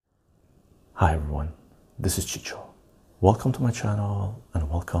Hi everyone, this is Chicho. Welcome to my channel and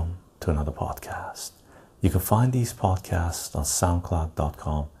welcome to another podcast. You can find these podcasts on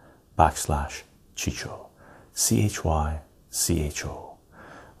soundcloud.com/Chicho, CHYCHO.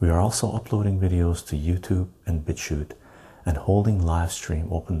 We are also uploading videos to YouTube and BitChute and holding live stream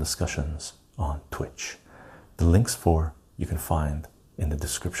open discussions on Twitch. The links for you can find in the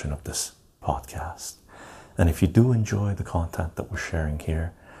description of this podcast. And if you do enjoy the content that we're sharing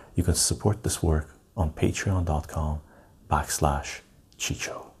here, you can support this work on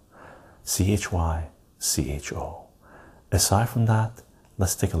patreon.com/Chicho, CHYCHO. Aside from that,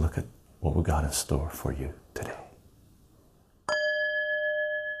 let's take a look at what we got in store for you today.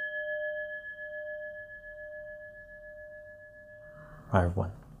 Hi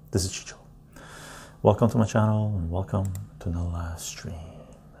everyone, this is Chicho. Welcome to my channel and welcome to the live stream.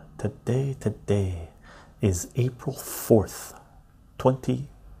 Today is April 4th,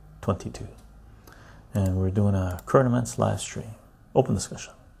 2022. And we're doing a current events live stream, open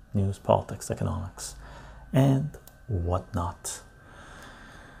discussion, news, politics, economics, and whatnot.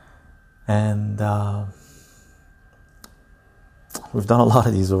 And we've done a lot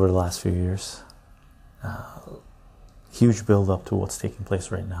of these over the last few years. Huge build up to what's taking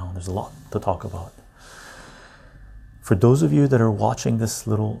place right now, and there's a lot to talk about. For those of you that are watching this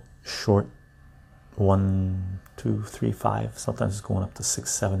little short 1, 2, 3, 5, sometimes it's going up to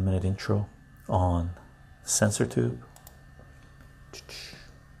 6-7 minute intro on CensorTube,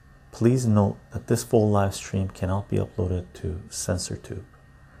 please note that this full live stream cannot be uploaded to CensorTube,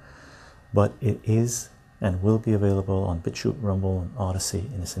 but it is and will be available on BitChute, Rumble, and Odyssey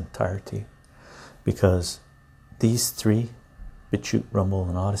in its entirety, because these three, BitChute, Rumble,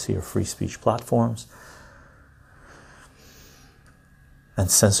 and Odyssey, are free speech platforms, and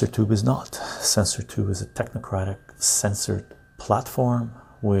CensorTube is not. CensorTube is a technocratic, censored platform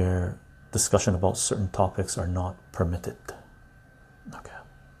where discussion about certain topics are not permitted. Okay.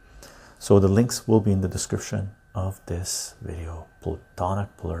 So the links will be in the description of this video.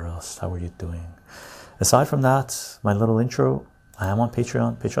 Platonic Pluralist, how are you doing? Aside from that, my little intro, I am on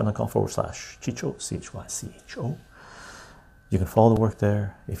Patreon, patreon.com/Chicho, CHYCHO. You can follow the work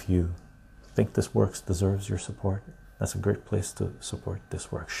there. If you think this work deserves your support, that's a great place to support this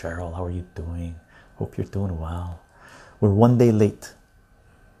work. Cheryl, how are you doing? Hope you're doing well. We're one day late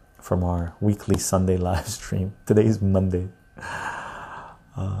from our weekly Sunday live stream. Today is Monday.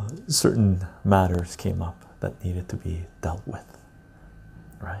 Certain matters came up that needed to be dealt with.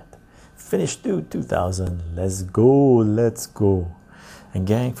 Right? Finished due 2000. Let's go. And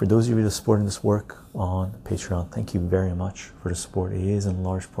gang, for those of you that are supporting this work on Patreon, thank you very much for the support. It is in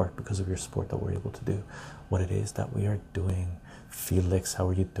large part because of your support that we're able to do what it is that we are doing. Felix, how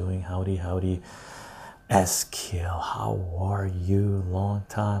are you doing? Howdy. Skill, how are you? Long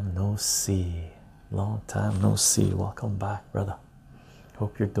time no see. Welcome back, brother.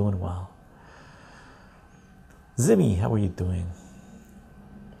 Hope you're doing well. Zimmy, how are you doing?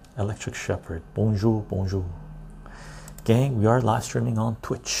 Electric Shepherd, bonjour. Gang, we are live streaming on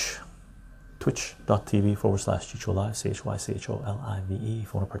Twitch. Twitch.tv/Chicho Live, CHYCHOLIVE. If you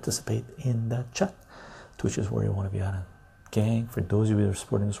want to participate in the chat, Twitch is where you want to be at. Gang, for those of you that are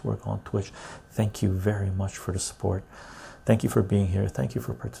supporting this work on Twitch, thank you very much for the support. Thank you for being here. Thank you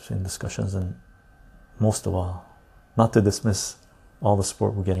for participating in discussions, and most of all, not to dismiss all the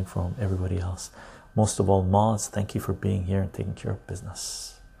support we're getting from everybody else, most of all, mods, thank you for being here and taking care of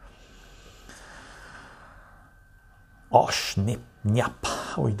business. Nyap.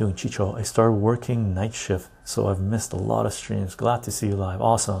 How are you doing, Chicho? I started working night shift, so I've missed a lot of streams. Glad to see you live.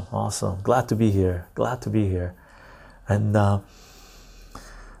 Awesome. Glad to be here. And I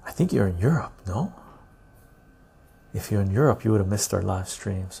think you're in Europe, no? If you're in Europe, you would have missed our live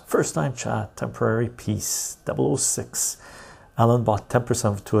streams. First time chat, temporary peace, 006. Elon bought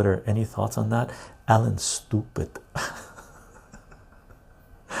 10% of Twitter. Any thoughts on that? Elon's stupid.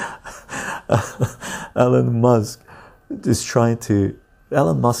 Elon Musk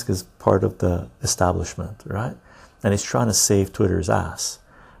is part of the establishment, right? And he's trying to save Twitter's ass,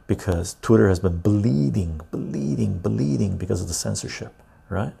 because Twitter has been bleeding because of the censorship,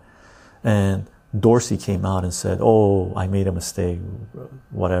 right? And Dorsey came out and said, oh, I made a mistake,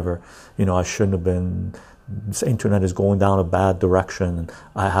 whatever, I shouldn't have been, this internet is going down a bad direction and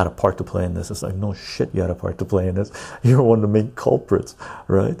I had a part to play in this. It's like, no shit, you had a part to play in this. You're one of the main culprits,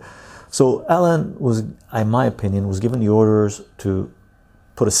 right? So Elon was, in my opinion, was given the orders to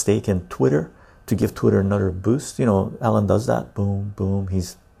put a stake in Twitter to give Twitter another boost. Elon does that, boom,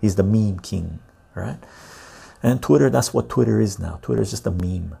 he's the meme king, right? And Twitter, that's what Twitter is now. Twitter is just a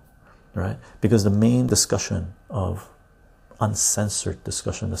meme, right? Because the main discussion of uncensored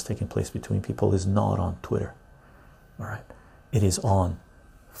discussion that's taking place between people is not on Twitter. All right, it is on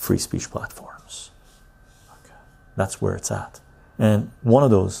free speech platforms. Okay, that's where it's at. And one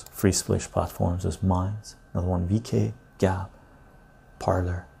of those free speech platforms is Minds, another one VK, Gab,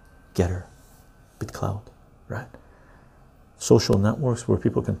 Parler, Getter, BitCloud, right? Social networks where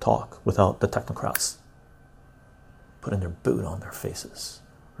people can talk without the technocrats putting their boot on their faces,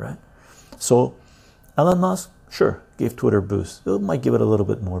 right? So Elon Musk, sure, gave Twitter a boost. It might give it a little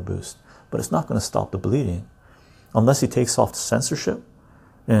bit more boost, but it's not going to stop the bleeding unless he takes off the censorship,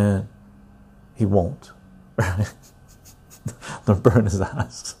 and he won't, right? They'll burn his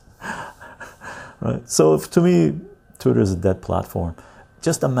ass, right? So if, to me, Twitter is a dead platform.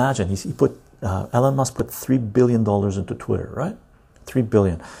 Just imagine he put Elon Musk put $3 billion into Twitter, right? $3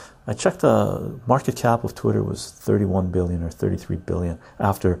 billion. I checked the market cap of Twitter was 31 billion or 33 billion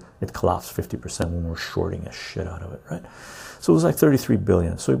after it collapsed 50% when we were shorting a shit out of it, right? So it was like 33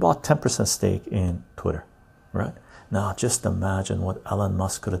 billion. So he bought 10% stake in Twitter, right? Now just imagine what Elon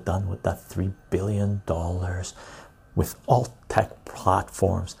Musk could have done with that $3 billion with alt tech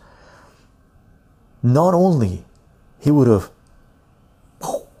platforms. Not only he would have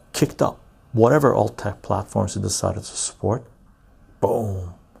kicked up whatever alt tech platforms he decided to support,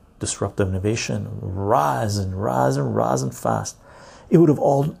 boom, disruptive innovation, rising fast. It would have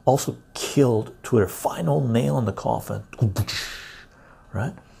also killed Twitter. Final nail in the coffin,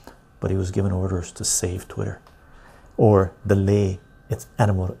 right? But he was given orders to save Twitter or delay its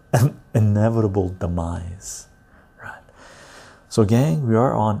inevitable demise, right? So gang, we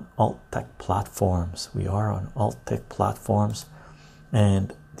are on alt tech platforms.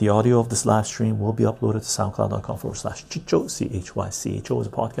 And the audio of this live stream will be uploaded to soundcloud.com/Chycho, CHYCHO is a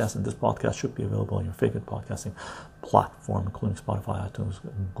podcast, and this podcast should be available on your favorite podcasting platform, including Spotify, iTunes,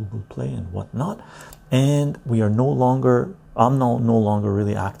 Google Play, and whatnot. And we are I'm no longer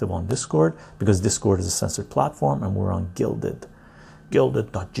really active on Discord, because Discord is a censored platform, and we're on gilded.gg,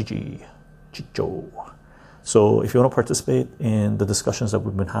 Chycho. So if you want to participate in the discussions that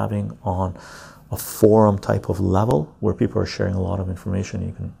we've been having on a forum type of level where people are sharing a lot of information,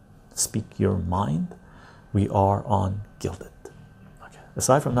 you can speak your mind, we are on Gilded. Okay.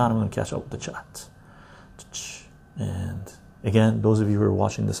 Aside from that, I'm going to catch up with the chat. And again, those of you who are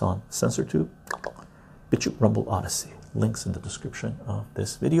watching this on CensorTube, BitChute, Rumble, Odyssey, links in the description of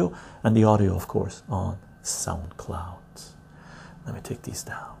this video, and the audio, of course, on SoundCloud. Let me take these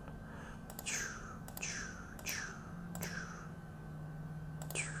down.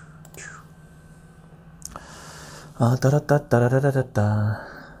 Oh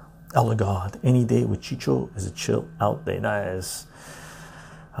my God, any day with Chycho is a chill out day. Nice.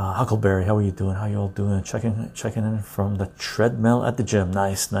 Huckleberry, how are you doing? How you all doing? Checking in from the treadmill at the gym.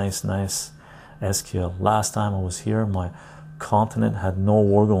 Nice. SQL, last time I was here, my continent had no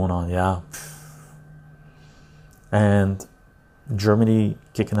war going on. Yeah. And Germany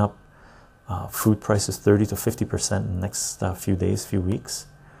kicking up food prices 30 to 50% in the next few days, few weeks.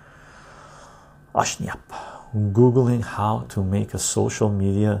 Ashniap. Googling how to make a social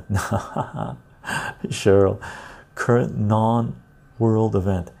media Cheryl, current non-world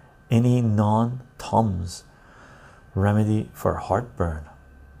event, any non-Tums remedy for heartburn.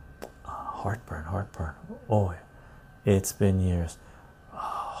 Heartburn. Oh, it's been years.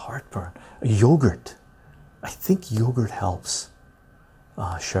 Heartburn. Yogurt. I think yogurt helps.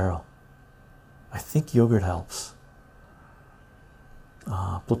 Cheryl, I think yogurt helps.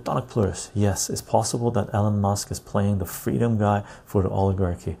 Platonic Plurus, yes, it's possible that Elon Musk is playing the freedom guy for the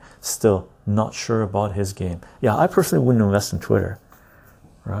oligarchy. Still not sure about his game. Yeah, I personally wouldn't invest in Twitter,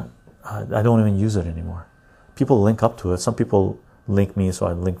 right? I don't even use it anymore. People link up to it. Some people link me, so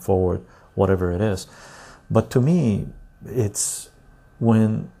I link forward, whatever it is. But to me, it's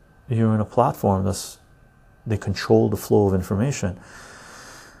when you're in a platform they control the flow of information.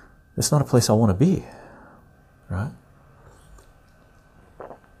 It's not a place I want to be, right?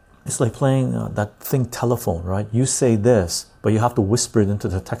 It's like playing that thing telephone, right? You say this, but you have to whisper it into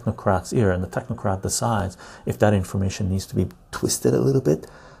the technocrat's ear, and the technocrat decides if that information needs to be twisted a little bit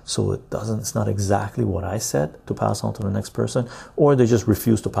so it's not exactly what I said to pass on to the next person, or they just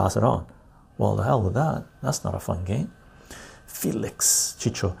refuse to pass it on. Well, the hell with that. That's not a fun game. Felix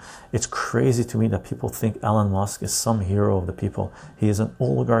Chycho, it's crazy to me that people think Elon Musk is some hero of the people. He is an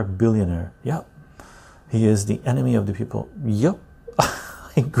oligarch billionaire. Yep. He is the enemy of the people. Yep.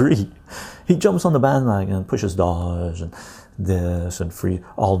 I agree. He jumps on the bandwagon and pushes Dodge and this and free.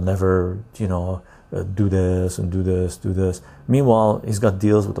 I'll never, do this and do this. Meanwhile, he's got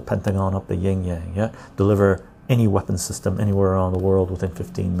deals with the Pentagon up the yin yang. Yeah, deliver any weapon system anywhere around the world within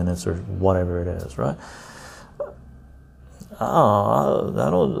 15 minutes or whatever it is. Right. Oh,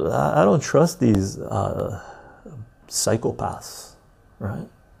 I don't trust these psychopaths, right?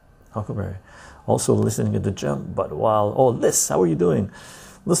 Huckleberry. Also listening at the gym, but while Liz, how are you doing?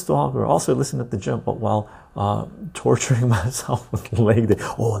 Liz to Hawker, also listening at the gym, but while torturing myself with leg day.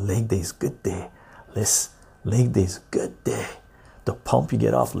 Oh, leg day is good day. Liz, leg day is good day. The pump you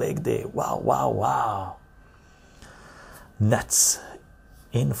get off leg day. Wow, wow, wow. Nets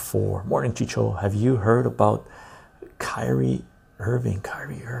in 4. Morning, Chicho. Have you heard about Kyrie Irving?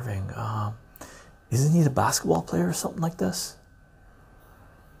 Isn't he the basketball player or something like this?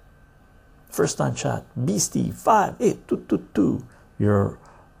 First time chat. Beastie 58222. You're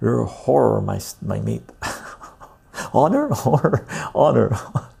a horror, my mate. Honor.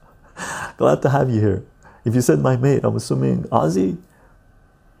 Glad to have you here. If you said my mate, I'm assuming Ozzy.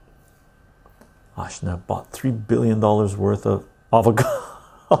 Ashna bought $3 billion worth of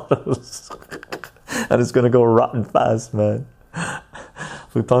avocados. And it's gonna go rotten fast, man.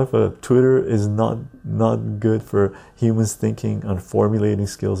 We talk about Twitter is not good for humans thinking and formulating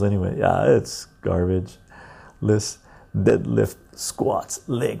skills anyway. Yeah, it's garbage. List, deadlift, squats,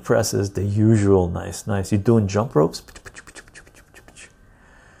 leg presses, the usual. Nice. You doing jump ropes?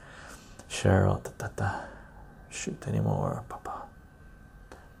 Share out. Shoot anymore, papa.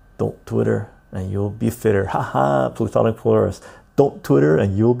 Don't Twitter and you'll be fitter. Haha. Plutonic Polaris. Don't Twitter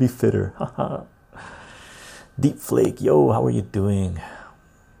and you'll be fitter. Haha. Deep Flake, yo, how are you doing?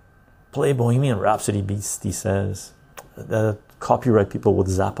 Play Bohemian Rhapsody, Beastie says. The copyright people would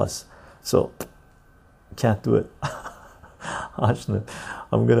zap us, so can't do it.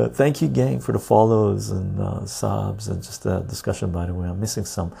 I'm gonna thank you, gang, for the follows and subs and just the discussion. By the way, I'm missing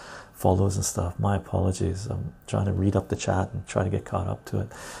some follows and stuff. My apologies. I'm trying to read up the chat and try to get caught up to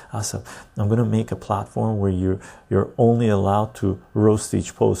it. So I'm gonna make a platform where you're only allowed to roast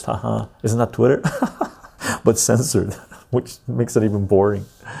each post. Haha, isn't that Twitter? But censored, which makes it even boring.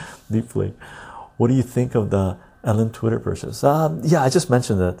 Deeply. What do you think of the Elon Twitter purchase? Yeah, I just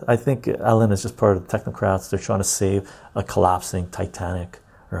mentioned it. I think Elon is just part of the technocrats. They're trying to save a collapsing Titanic,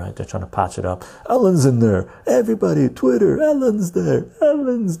 right? They're trying to patch it up. Elon's in there. Everybody, Twitter, Elon's there.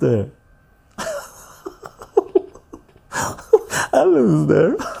 Elon's there. Elon's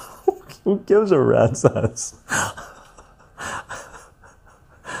there. Who gives a rat's ass?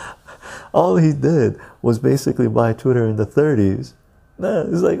 All he did was basically buy Twitter in the 30s.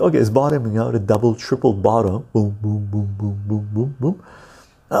 It's like, okay, it's bottoming out, a double, triple bottom. Boom, boom, boom, boom, boom, boom, boom.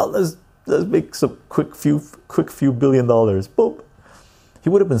 Now let's make some quick few $1 billion. Boom. He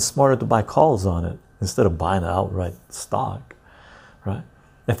would have been smarter to buy calls on it instead of buying outright stock, right?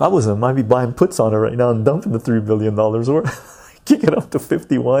 If I was him, I'd be buying puts on it right now and dumping the $3 billion worth, kick it up to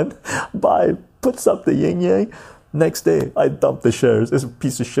 51, buy puts up the yin yang. Next day, I dump the shares. It's a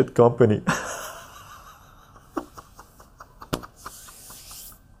piece of shit company.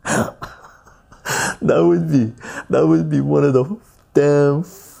 That would be one of the damn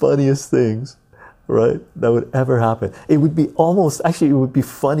funniest things, right? That would ever happen. It would be it would be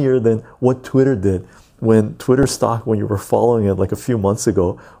funnier than what Twitter did when Twitter stock, when you were following it like a few months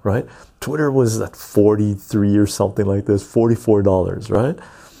ago, right? Twitter was at 43 or something like this, $44, right?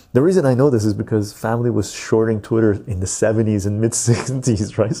 The reason I know this is because family was shorting Twitter in the 70s and mid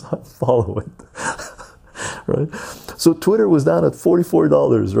 60s, right? So I follow it, right? So Twitter was down at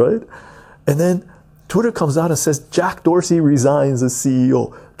 $44, right? And then Twitter comes out and says Jack Dorsey resigns as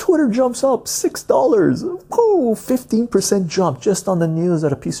CEO. Twitter jumps up $6. Ooh, 15% jump just on the news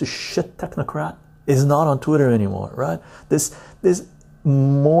that a piece of shit technocrat is not on Twitter anymore, right? This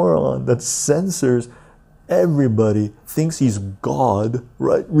moron that censors everybody, thinks he's God,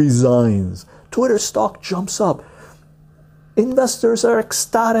 right? Resigns. Twitter stock jumps up. Investors are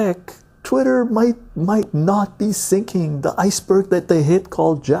ecstatic. Twitter might not be sinking. The iceberg that they hit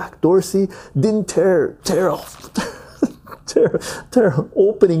called Jack Dorsey didn't tear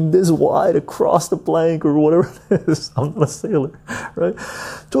opening this wide across the plank or whatever it is. I'm not a sailor, right?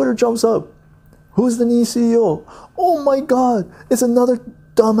 Twitter jumps up. Who's the new CEO? Oh my God, it's another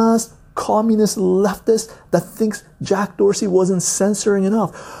dumbass communist leftist that thinks Jack Dorsey wasn't censoring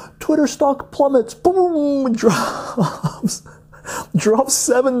enough. Twitter stock plummets. Boom, drops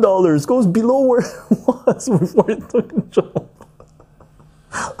 $7, goes below where it was before it took a jump.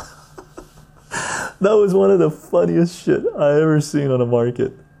 That was one of the funniest shit I ever seen on a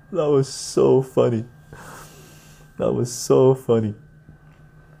market. That was so funny.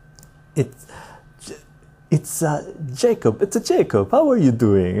 It's Jacob. It's a Jacob. How are you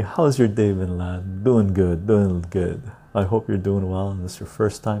doing? How's your day been, lad? Doing good. I hope you're doing well, and this is your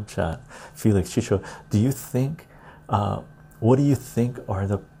first time chat. Felix Chicho, do you think what do you think are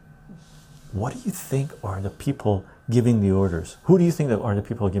the people giving the orders? Who do you think that are the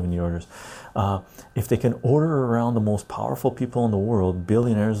people giving the orders? If they can order around the most powerful people in the world,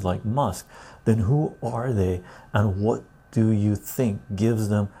 billionaires like Musk, then who are they, and what do you think gives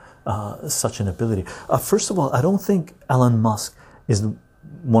them such an ability? First of all, I don't think Elon Musk is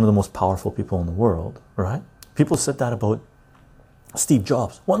one of the most powerful people in the world, right? People said that about Steve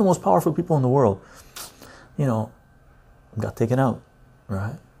Jobs, one of the most powerful people in the world, you know, got taken out,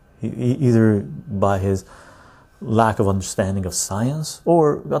 right? Either by his lack of understanding of science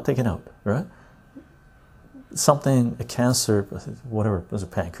or got taken out, right? Something, a cancer, whatever, was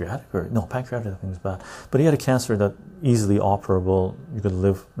it pancreatic or no, pancreatic I think is bad, but he had a cancer that easily operable, you could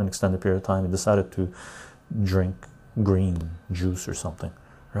live an extended period of time. He decided to drink green juice or something,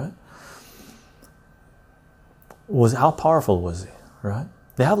 right? How powerful was he, right?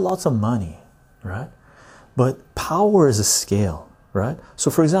 They have lots of money, right? But power is a scale, right?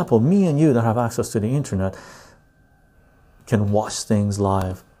 So for example, me and you that have access to the internet can watch things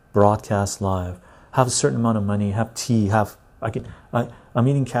live, broadcast live, have a certain amount of money, have tea, I'm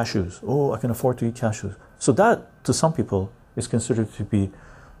eating cashews. Oh, I can afford to eat cashews. So that to some people is considered to be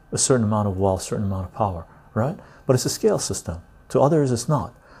a certain amount of wealth, certain amount of power, right? But it's a scale system. To others it's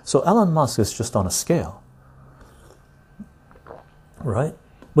not. So Elon Musk is just on a scale, right?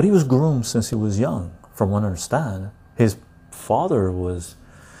 But he was groomed since he was young, from what I understand. His father was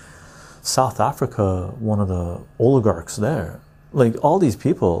South Africa, one of the oligarchs there. Like all these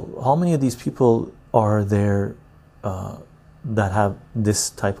people, how many of these people are there that have this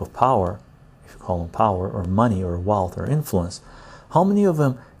type of power, if you call them power or money or wealth or influence? How many of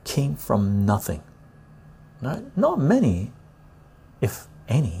them came from nothing? Right? Not many, if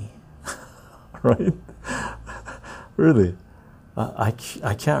any, right? Really, I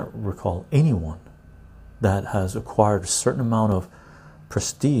can't recall anyone that has acquired a certain amount of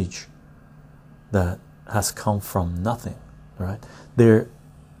prestige that has come from nothing, right? They're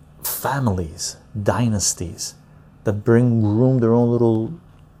families, dynasties that groom their own little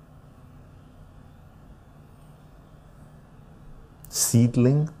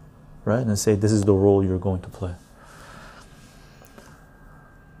seedling, right? And say, this is the role you're going to play.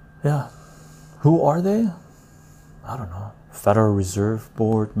 Yeah. Who are they? I don't know. Federal Reserve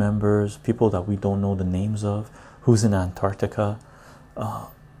Board members, people that we don't know the names of, who's in Antarctica.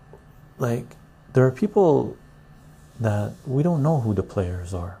 Like, there are people that we don't know who the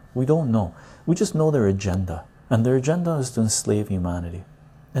players are. We don't know. We just know their agenda. And their agenda is to enslave humanity.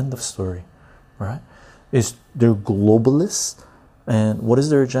 End of story, right? They're globalists. And what is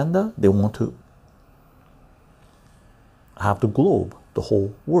their agenda? They want to have the globe, the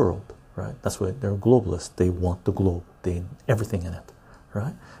whole world, right? That's why they're globalists. They want the globe, everything in it,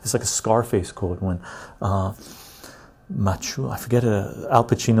 right? It's like a Scarface code when I forget Al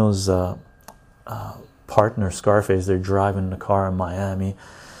Pacino's partner Scarface, they're driving in the car in Miami,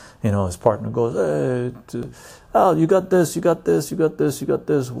 you know, his partner goes, hey, Al, you got this, you got this, you got this, you got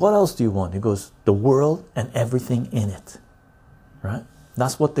this, what else do you want? He goes, the world and everything in it, right?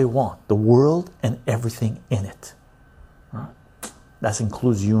 That's what they want, the world and everything in it, right? That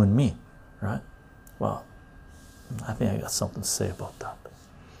includes you and me, right? Well, I think I got something to say about that.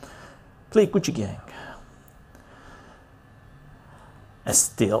 Play Gucci Gang.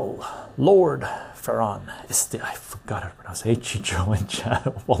 Estil, Lord Ferran, Estil, I forgot how to pronounce it. Hey Chicho and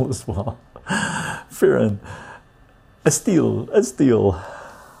chat, all as well. Ferran, Estil.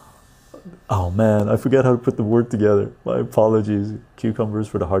 Oh man, I forget how to put the word together. My apologies. Cucumbers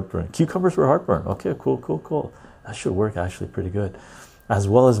for the heartburn. Cucumbers for heartburn. Okay, cool. That should work actually pretty good. As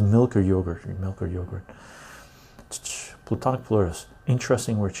well as milk or yogurt. Plutonic Plurus.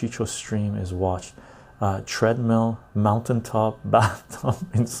 Interesting where Chicho's stream is watched. Treadmill, mountaintop, bathtub,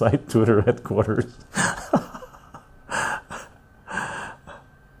 inside Twitter headquarters.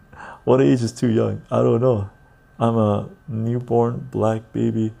 What age is too young? I don't know. I'm a newborn black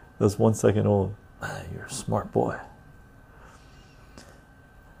baby that's 1 second old. You're a smart boy.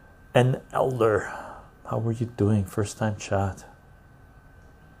 An elder. How were you doing? First time chat.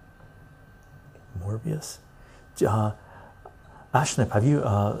 Morbius? Ashnip, have you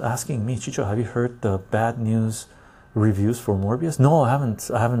asking me, Chicho, have you heard the bad news reviews for Morbius? No, I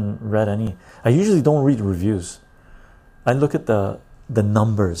haven't read any. I usually don't read reviews. I look at the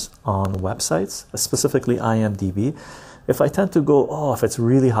numbers on websites, specifically IMDb. If I tend to go, if it's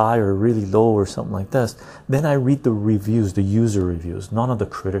really high or really low or something like this, then I read the reviews, the user reviews, none of the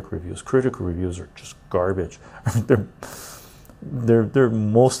critic reviews. Critical reviews are just garbage. I mean, they're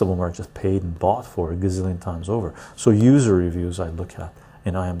most of them are just paid and bought for a gazillion times over. So user reviews I look at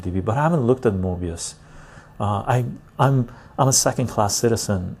in IMDb, but I haven't looked at Mobius. I'm a second-class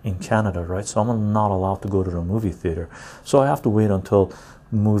citizen in Canada, right? So I'm not allowed to go to the movie theater. So I have to wait until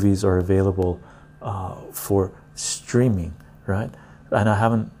movies are available for streaming, right? And I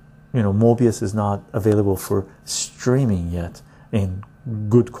haven't, Mobius is not available for streaming yet in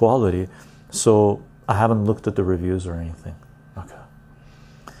good quality, so I haven't looked at the reviews or anything. Okay.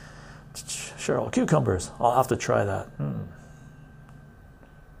 Cheryl, cucumbers. I'll have to try that.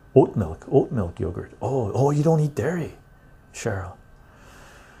 Oat milk yogurt. Oh, you don't eat dairy, Cheryl.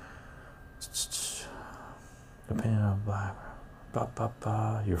 Depending on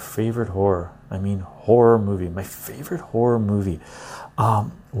your favorite horror. Horror movie. My favorite horror movie.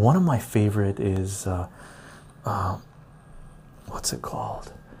 One of my favorite is what's it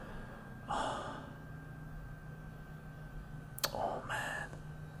called? Oh man,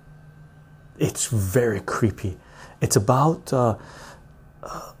 it's very creepy. It's about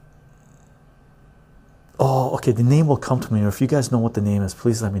okay, the name will come to me, or if you guys know what the name is,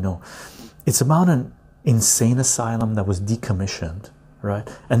 please let me know. It's about an insane asylum that was decommissioned, right?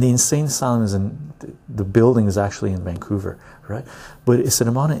 And the insane asylum is the building is actually in Vancouver, right? But it's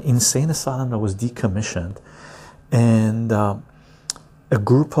about an insane asylum that was decommissioned, and a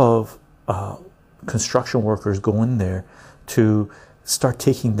group of construction workers go in there to start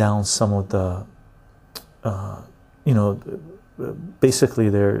taking down some of the basically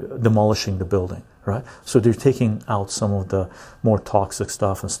they're demolishing the building, right? So they're taking out some of the more toxic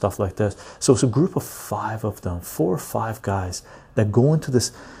stuff and stuff like this. So it's a group of 5 of them, 4 or 5 guys that go into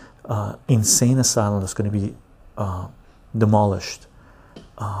this insane asylum that's going to be demolished.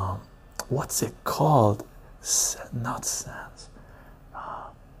 What's it called? Not Sands.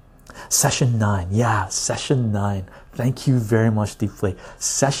 Session 9. Yeah, Session 9. Thank you very much, Deep Flake.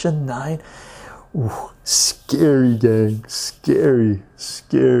 Session 9. Ooh, scary, gang. Scary.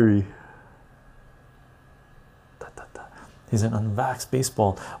 He's an unvaxxed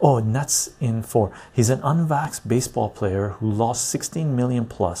baseball. Oh, Nets in 4. He's an unvaxxed baseball player who lost 16 million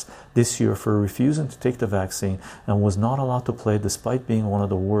plus this year for refusing to take the vaccine and was not allowed to play despite being one of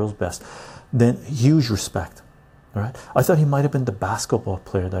the world's best. Then huge respect, right? I thought he might have been the basketball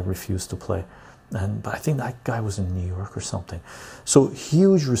player that refused to play, but I think that guy was in New York or something. So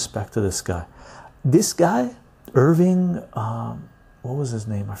huge respect to this guy. This guy, Irving, what was his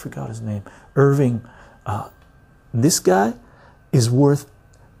name? I forgot his name. Irving. This guy is worth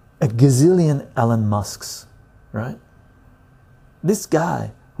a gazillion Elon Musks, right? This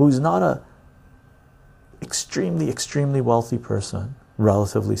guy, who's not a extremely wealthy person,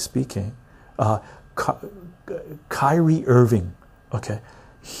 relatively speaking, Kyrie Irving, okay,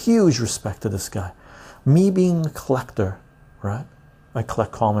 huge respect to this guy. Me being a collector, right? I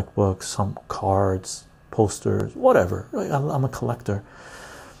collect comic books, some cards, posters, whatever. Right? I'm a collector.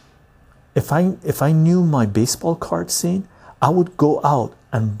 If I knew my baseball card scene, I would go out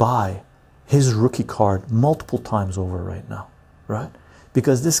and buy his rookie card multiple times over right now, right?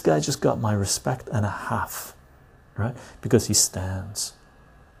 Because this guy just got my respect and a half, right? Because he stands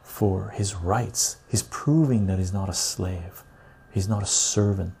for his rights. He's proving that he's not a slave. He's not a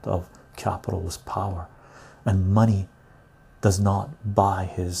servant of capitalist power, and money does not buy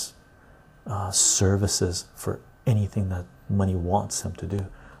his services for anything that money wants him to do,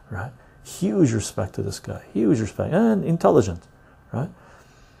 right? Huge respect to this guy, huge respect, and intelligent, right?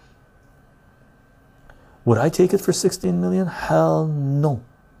 Would I take it for 16 million? Hell no,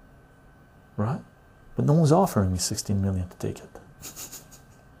 right? But no one's offering me 16 million to take it.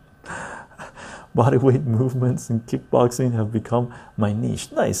 Bodyweight movements and kickboxing have become my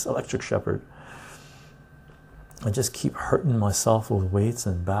niche. Nice, Electric Shepherd. I just keep hurting myself with weights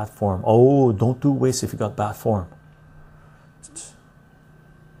and bad form. Oh, don't do weights if you got bad form.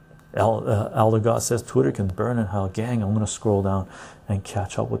 Elder God says Twitter can burn in hell. Gang, I'm going to scroll down and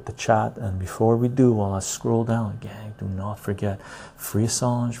catch up with the chat. And before we do, while I scroll down, gang, do not forget, free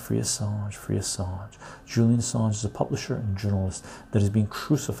Assange, free Assange, free Assange. Julian Assange is a publisher and journalist that is being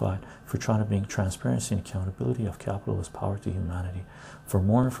crucified for trying to bring transparency and accountability of capitalist power to humanity. For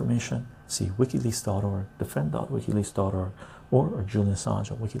more information, see wikileaks.org, defend.wikileaks.org, or Julian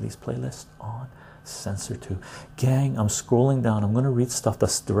Assange on WikiLeaks playlist on Censor 2. Gang, I'm scrolling down. I'm going to read stuff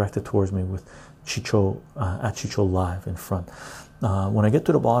that's directed towards me with Chicho at Chicho Live in front. When I get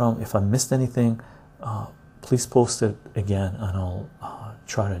to the bottom, if I missed anything, please post it again and I'll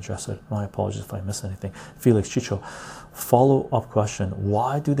try to address it. My apologies if I miss anything. Felix Chicho, follow-up question: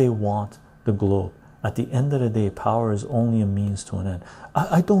 why do they want the globe? At the end of the day, power is only a means to an end.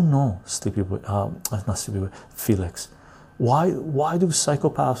 I don't know, not Sleepy, Felix. Why do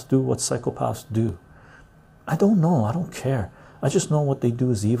psychopaths do what psychopaths do? I don't know. I don't care. I just know what they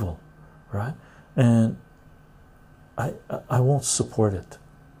do is evil, right? And I won't support it,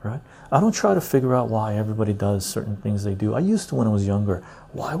 right? I don't try to figure out why everybody does certain things they do. I used to when I was younger.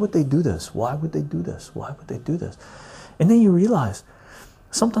 Why would they do this? Why would they do this? Why would they do this? And then you realize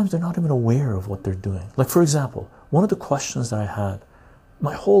sometimes they're not even aware of what they're doing. Like, for example, one of the questions that I had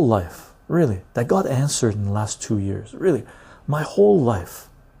my whole life, really, that got answered in the last 2 years, really, my whole life,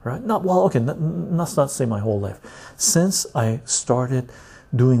 right? Not, well, okay, let's not say my whole life. Since I started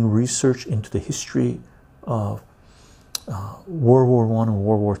doing research into the history of World War I and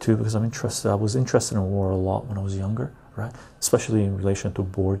World War II, because I was interested in war a lot when I was younger, right? Especially in relation to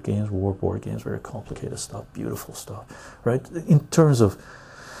board games, war board games, very complicated stuff, beautiful stuff, right? In terms of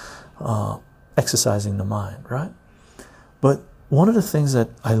exercising the mind, right? But one of the things that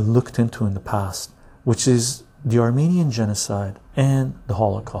I looked into in the past, which is the Armenian genocide and the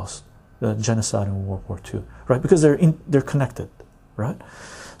Holocaust, the genocide in World War II, right? Because they're connected, right?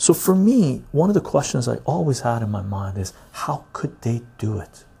 So for me, one of the questions I always had in my mind is, how could they do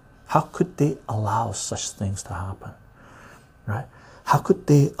it? How could they allow such things to happen, right? How could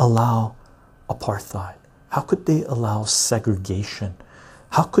they allow apartheid? How could they allow segregation?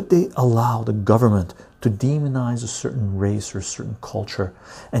 How could they allow the government to demonize a certain race or a certain culture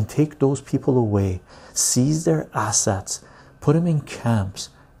and take those people away, seize their assets, put them in camps,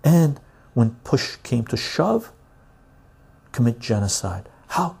 and when push came to shove, commit genocide?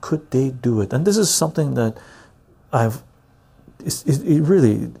 How could they do it? And this is something that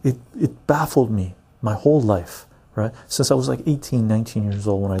it baffled me my whole life, right? Since I was like 18, 19 years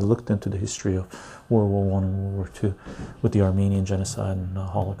old, when I looked into the history of World War I and World War II with the Armenian genocide and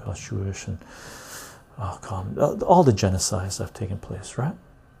Holocaust, Jewish, and all the genocides that have taken place, right?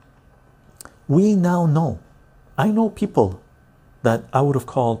 We now know. I know people that I would have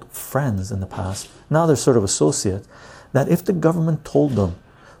called friends in the past. Now they're sort of associates. That if the government told them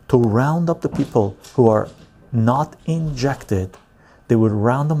to round up the people who are not injected, they would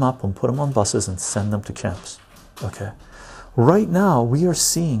round them up and put them on buses and send them to camps. Okay. Right now, we are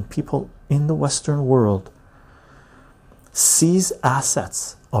seeing people in the Western world seize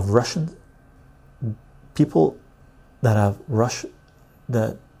assets of Russian people that have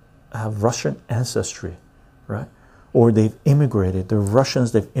Russian ancestry, right? Or they've immigrated. They're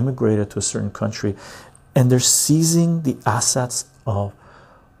Russians. They've immigrated to a certain country, and they're seizing the assets of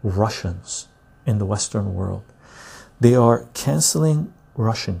Russians in the Western world. They are canceling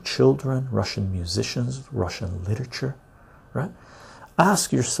Russian children, Russian musicians, Russian literature, right?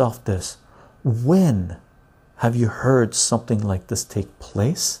 Ask yourself this: when have you heard something like this take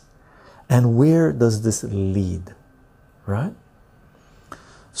place, and where does this lead, right?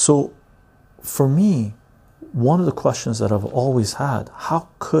 So for me, one of the questions that I've always had, how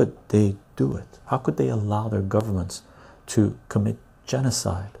could they do it? How could they allow their governments to commit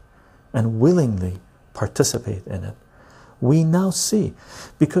genocide and willingly participate in it? We now see,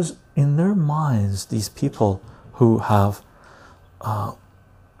 because in their minds, these people who have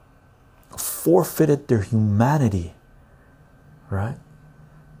forfeited their humanity, right,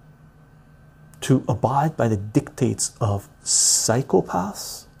 to abide by the dictates of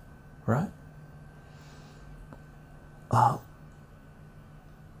psychopaths, right?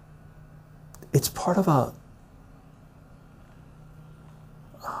 It's part of a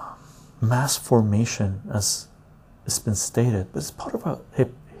mass formation, as it's been stated, but it's part of a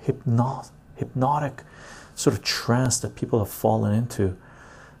hypnotic sort of trance that people have fallen into,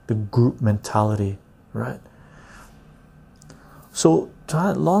 the group mentality, right? So, to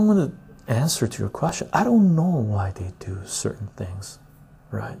add long-winded answer to your question, I don't know why they do certain things,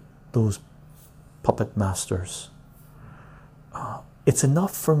 right? Those puppet masters. It's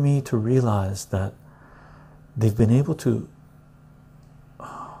enough for me to realize that they've been able to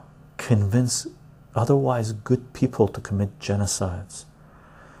convince otherwise good people to commit genocides,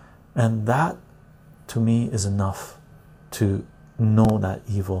 and that to me is enough to know that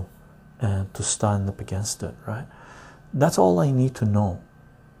evil and to stand up against it, right? That's all I need to know,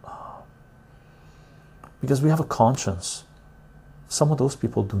 because we have a conscience. Some of those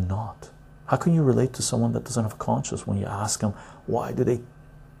people do not. How can you relate to someone that doesn't have a conscience when you ask them, why do they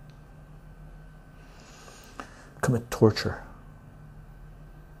commit torture,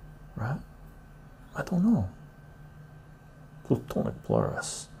 right? I don't know. Plutonic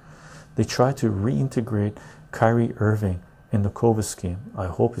plurus. They try to reintegrate Kyrie Irving in the COVID scheme. I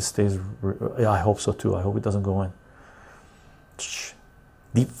hope it stays. I hope so too. I hope it doesn't go in.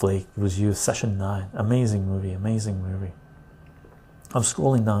 Deep Flake was used. Session 9. Amazing movie. Amazing movie. I'm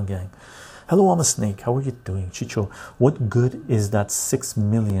scrolling down, gang. Hello, I'm a snake. How are you doing, Chicho? What good is that 6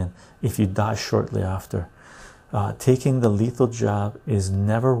 million if you die shortly after? Taking the lethal jab is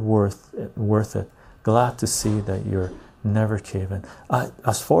never worth it. Glad to see that you're never caving.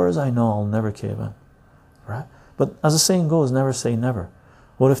 As far as I know, I'll never cave in, right? But as the saying goes, never say never.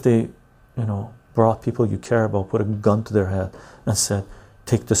 What if they, brought people you care about, put a gun to their head and said,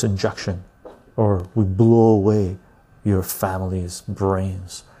 take this injection or we blow away your family's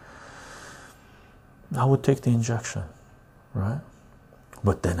brains? I would take the injection, right?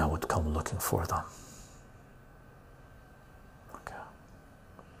 But then I would come looking for them. Okay.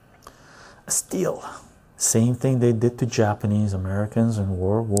 Steel. Same thing they did to Japanese Americans in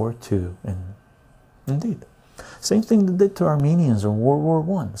World War II. And indeed. Same thing they did to Armenians in World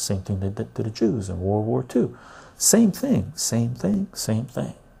War I. Same thing they did to the Jews in World War II. Same thing, same thing, same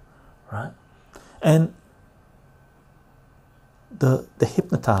thing, right? And the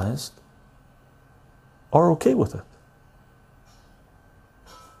hypnotized are okay with it.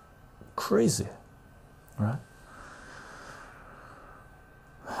 Crazy, right?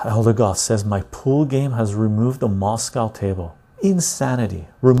 Elder Goth says, my pool game has removed the Moscow table. Insanity.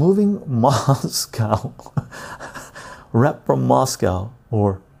 Removing Moscow, rep from Moscow,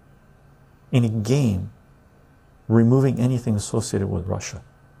 or in a game, removing anything associated with Russia.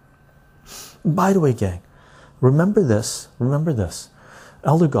 By the way, gang, remember this.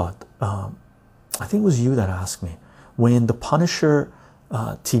 Elder God, I think it was you that asked me when the Punisher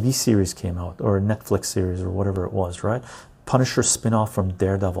TV series came out, or Netflix series, or whatever it was, right? Punisher spin-off from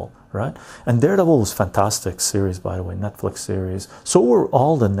Daredevil, right? And Daredevil was fantastic series, by the way, Netflix series. So were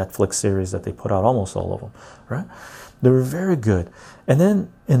all the Netflix series that they put out, almost all of them, right? They were very good. And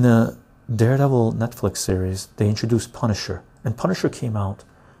then in the Daredevil Netflix series, they introduced Punisher, and Punisher came out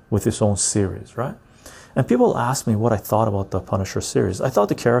with its own series, right? And people asked me what I thought about the Punisher series. I thought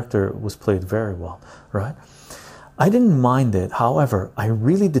the character was played very well, right? I didn't mind it. However, I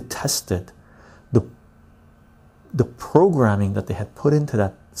really detested the programming that they had put into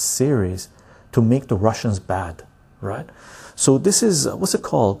that series to make the Russians bad, right? So this is, what's it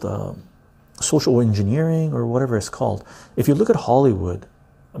called? Social engineering, or whatever it's called. If you look at Hollywood,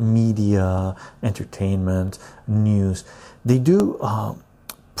 media, entertainment, news, they do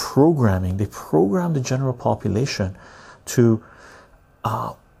programming. They program the general population to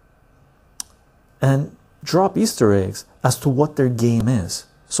and drop Easter eggs as to what their game is.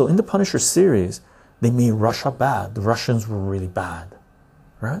 So in the Punisher series, they made Russia bad. The Russians were really bad,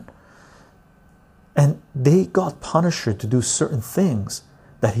 right? And they got Punisher to do certain things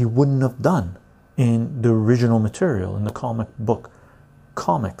that he wouldn't have done in the original material, in the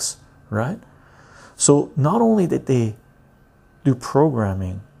comics, right? So not only did they do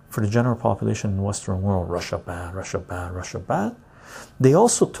programming for the general population in the Western world, Russia bad, Russia bad, Russia bad, they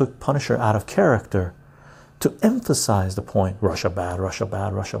also took Punisher out of character to emphasize the point, Russia bad, Russia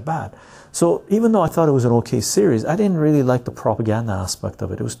bad, Russia bad. So even though I thought it was an okay series, I didn't really like the propaganda aspect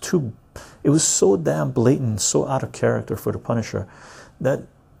of it. It was so damn blatant, so out of character for the Punisher that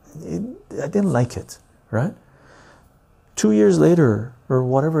I didn't like it, right? 2 years later, or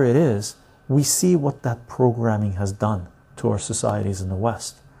whatever it is, we see what that programming has done to our societies in the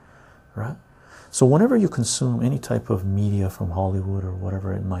West, right? So whenever you consume any type of media from Hollywood or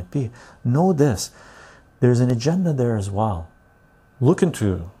whatever it might be, know this, there's an agenda there as well. Look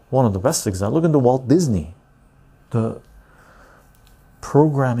into one of the best examples, look into Walt Disney, the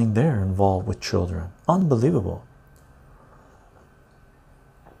programming there involved with children, unbelievable.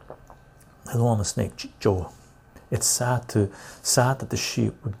 Hello, I'm a snake, Joe. It's sad that the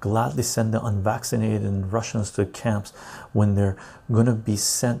sheep would gladly send the unvaccinated Russians to camps when they're going to be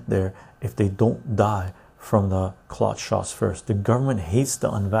sent there if they don't die from the clot shots first. The government hates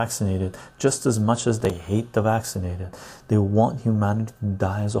the unvaccinated just as much as they hate the vaccinated. They want humanity to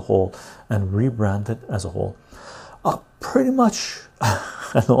die as a whole and rebrand it as a whole. Pretty much,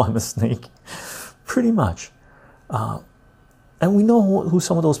 I know I'm a snake, pretty much. And we know who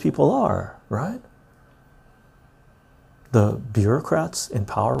some of those people are, right? The bureaucrats in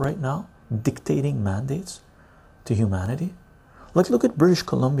power right now, dictating mandates to humanity. Like, look at British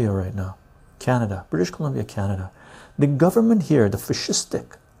Columbia right now, Canada, British Columbia, Canada. The government here, the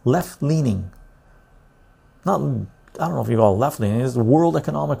fascistic, left-leaning, I don't know if you call it left-leaning, it's the World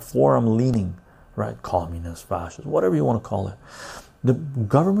Economic Forum leaning, right? Communist, fascist, whatever you want to call it. The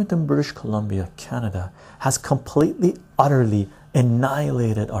government in British Columbia, Canada, has completely, utterly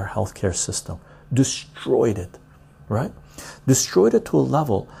annihilated our healthcare system, destroyed it, right? Destroyed it to a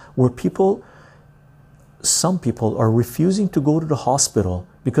level where some people are refusing to go to the hospital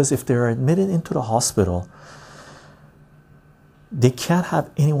because if they're admitted into the hospital, they can't have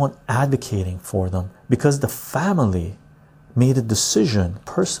anyone advocating for them because the family made a decision,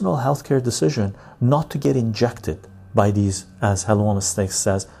 personal healthcare decision, not to get injected by these, as Hello Mistake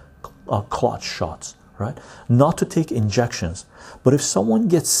says, clot shots, right? Not to take injections. But if someone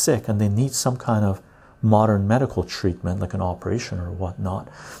gets sick and they need some kind of modern medical treatment, like an operation or whatnot,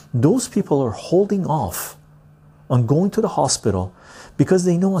 those people are holding off on going to the hospital because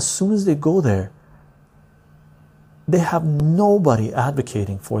they know as soon as they go there, they have nobody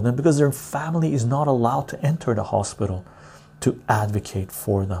advocating for them because their family is not allowed to enter the hospital to advocate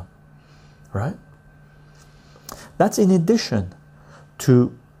for them, right? That's in addition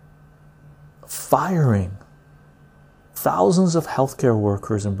to firing thousands of healthcare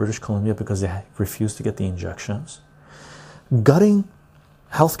workers in British Columbia because they refused to get the injections, gutting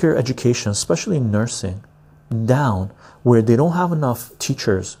healthcare education, especially nursing, down where they don't have enough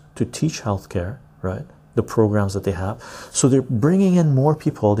teachers to teach healthcare, right? The programs that they have. So they're bringing in more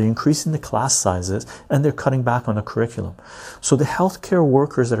people, they're increasing the class sizes, and they're cutting back on the curriculum. So the healthcare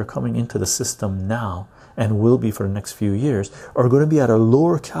workers that are coming into the system now and will be for the next few years are going to be at a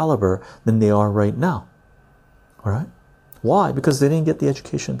lower caliber than they are right now. All right? Why? Because they didn't get the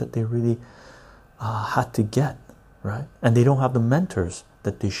education that they really had to get, right? And they don't have the mentors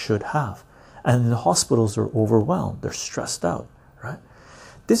that they should have. And the hospitals are overwhelmed, they're stressed out, right?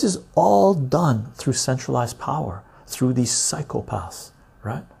 This is all done through centralized power, through these psychopaths,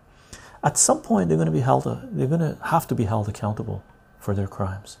 right? At some point, they're going to have to be held accountable for their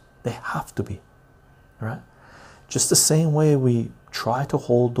crimes. They have to be, right? Just the same way we try to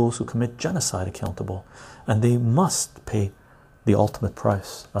hold those who commit genocide accountable, and they must pay the ultimate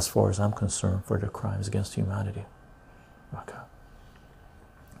price, as far as I'm concerned, for their crimes against humanity. Okay.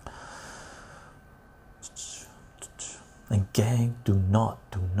 And gang, do not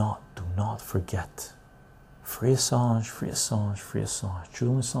forget. Free Assange, free Assange, free Assange.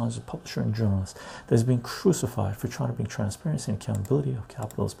 Julian Assange is a publisher and journalist that has been crucified for trying to bring transparency and accountability of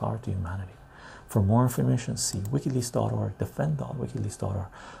capitalist power to humanity. For more information, see wikileaks.org, defend.wikileaks.org,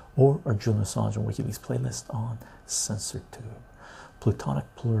 or our Julian Assange and WikiLeaks playlist on CensorTube. Plutonic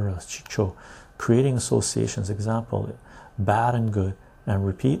pluralist, Chicho, creating associations, example, bad and good, and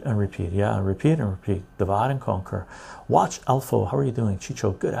repeat and repeat. Yeah, and repeat and repeat. Divide and conquer. Watch Alpho. How are you doing?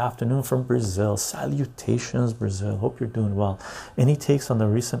 Chicho, good afternoon from Brazil. Salutations, Brazil. Hope you're doing well. Any takes on the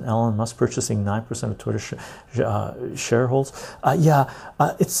recent Elon Musk purchasing 9% of Twitter shareholds?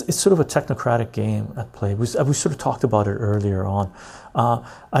 It's sort of a technocratic game at play. We sort of talked about it earlier on.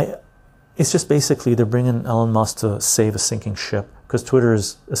 It's just basically they're bringing Elon Musk to save a sinking ship, because Twitter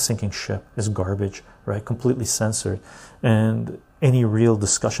is a sinking ship, is garbage, right? Completely censored. And any real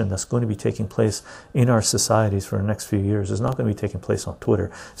discussion that's going to be taking place in our societies for the next few years is not going to be taking place on Twitter.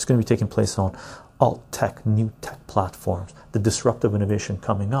 It's going to be taking place on alt tech, new tech platforms, the disruptive innovation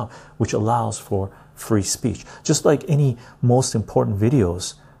coming up, which allows for free speech. Just like any most important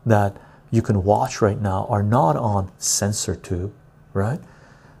videos that you can watch right now are not on CensorTube, right?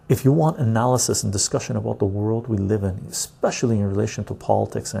 If you want analysis and discussion about the world we live in, especially in relation to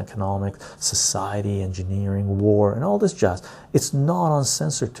politics and economics, society, engineering, war, and all this jazz, it's not on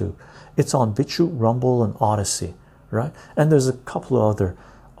CensorTube. It's on BitChute, Rumble, and Odyssey, right? And there's a couple of other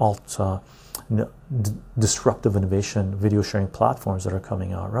disruptive innovation video sharing platforms that are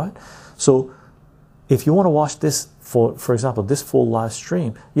coming out, right? So if you want to watch this, for example, this full live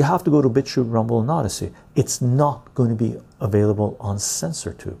stream, you have to go to BitChute, Rumble, and Odyssey. It's not going to be available on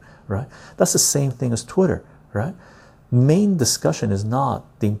CensorTube, right? That's the same thing as Twitter, right? Main discussion is not,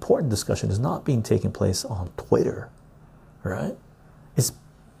 the important discussion is not being taken place on Twitter, right? It's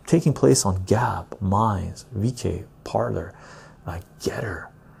taking place on Gab, Minds, VK, Parler, Getter,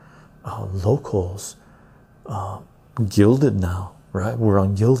 Locals, Gilded now, right? We're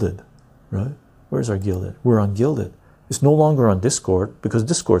on Gilded, right? Where's our Gilded? We're on Gilded. It's no longer on Discord because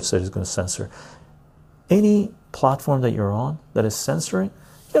Discord said it's going to censor. Any platform that you're on that is censoring,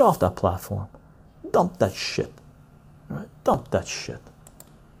 get off that platform. Dump that shit. Right? Dump that shit.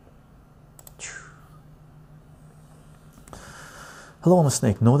 Hello, I'm a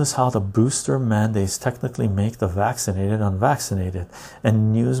snake. Notice how the booster mandates technically make the vaccinated unvaccinated,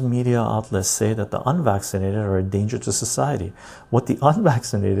 and news media outlets say that the unvaccinated are a danger to society. What the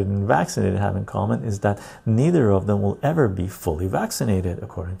unvaccinated and vaccinated have in common is that neither of them will ever be fully vaccinated,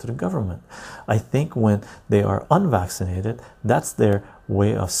 according to the government. I think when they are unvaccinated, that's their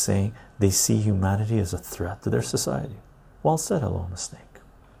way of saying they see humanity as a threat to their society. Well said, hello, I'm a snake.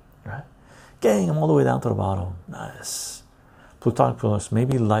 Right? Gang, I'm all the way down to the bottom. Nice. Plutonic pluralist,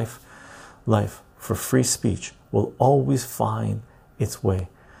 maybe life for free speech will always find its way.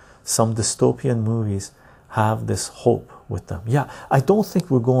 Some dystopian movies have this hope with them. Yeah, I don't think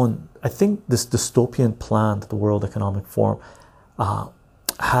we're going, I think this dystopian plan that the World Economic Forum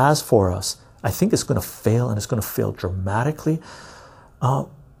has for us, I think it's going to fail, and it's going to fail dramatically.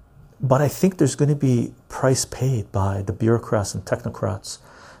 But I think there's going to be price paid by the bureaucrats and technocrats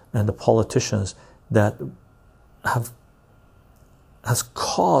and the politicians that has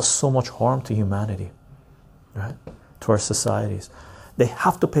caused so much harm to humanity, right? To our societies. They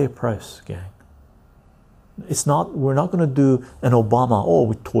have to pay a price, gang. It's not, we're not going to do an Obama, oh,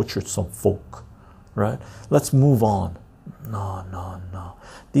 we tortured some folk, right? Let's move on. No, no, no.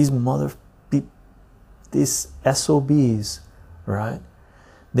 These SOBs, right?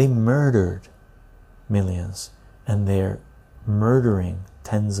 They murdered millions, and they're murdering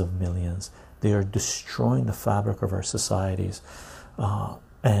tens of millions. They are destroying the fabric of our societies,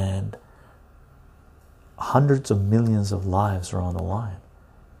 and hundreds of millions of lives are on the line.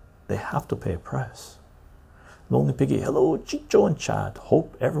 They have to pay a price. Lonely Piggy, hello, Chicho and Chad.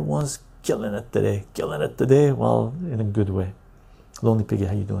 Hope everyone's killing it today. Killing it today, well, in a good way. Lonely Piggy,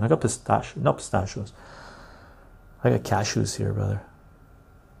 how you doing? I got not pistachios. I got cashews here, brother.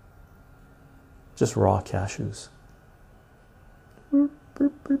 Just raw cashews.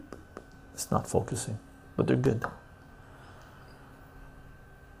 It's not focusing, but they're good.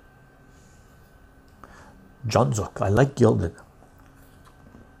 Johnzuk, I like Gilded.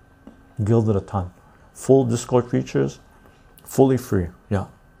 Gilded a ton. Full Discord features, fully free. Yeah,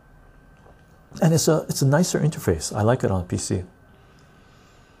 and it's a nicer interface. I like it on PC.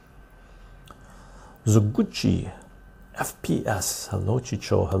 Zoguchi FPS, hello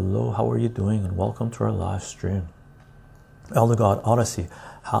Chicho, hello, how are you doing, and welcome to our live stream. Elder God Odyssey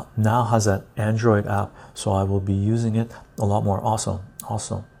now has an Android app, so I will be using it a lot more.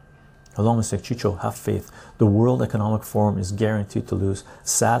 Awesome. Hello, Mr. Chicho, have faith. The World Economic Forum is guaranteed to lose.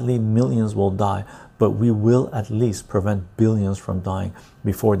 Sadly, millions will die, but we will at least prevent billions from dying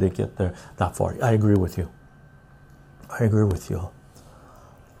before they get there that far. I agree with you.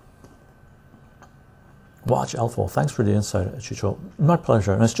 Watch Alpha, thanks for the insight, Chicho. My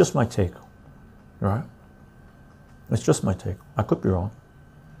pleasure, and it's just my take, right? It's just my take. I could be wrong.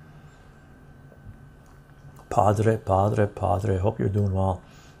 Padre, hope you're doing well.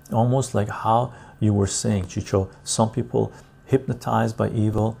 Almost like how you were saying, Chicho, some people hypnotized by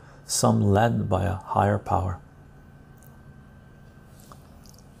evil, some led by a higher power.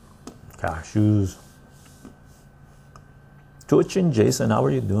 Cashews. Twitching Jason, how are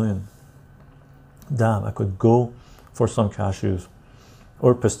you doing? Damn, I could go for some cashews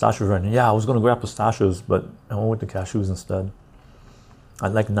or pistachios right now. Yeah, I was going to grab pistachios, but I went with the cashews instead. I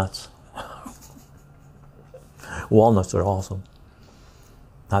like nuts. Walnuts are awesome.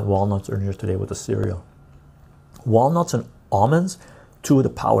 Had walnuts earlier today with the cereal. Walnuts and almonds, two of the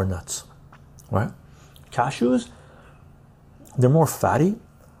power nuts, right? Cashews, they're more fatty.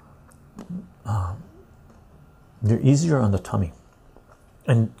 They're easier on the tummy.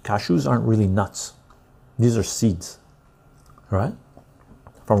 And cashews aren't really nuts. These are seeds, right?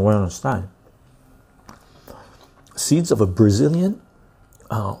 From what I understand. Seeds of a Brazilian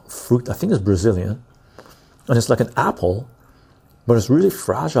fruit, I think it's Brazilian, and it's like an apple, but it's really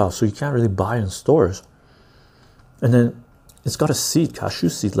fragile, so you can't really buy it in stores. And then it's got a seed, cashew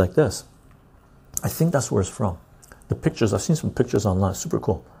seed like this. I think that's where it's from. The pictures, I've seen some pictures online, super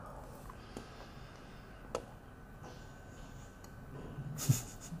cool.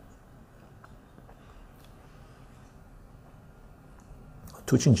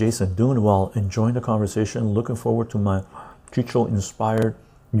 Twitching Jason, doing well, enjoying the conversation, looking forward to my Chicho inspired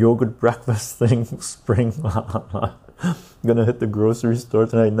yogurt breakfast thing. Spring. Gonna hit the grocery store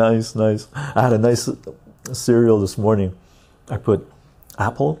tonight. Nice. I had a nice cereal this morning. I put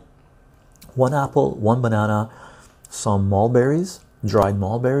one apple, one banana, some mulberries, dried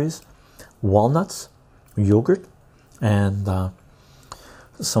mulberries, walnuts, yogurt, and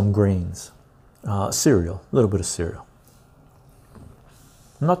some grains. Cereal, a little bit of cereal.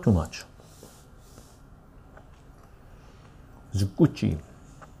 Not too much. Zuguchi.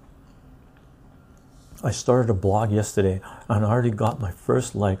 I started a blog yesterday and I already got my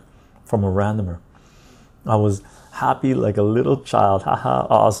first like from a randomer. I was happy like a little child. Haha,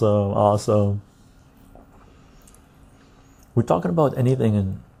 awesome. We're talking about anything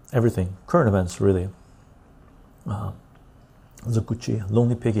and everything, current events really. Zuguchi,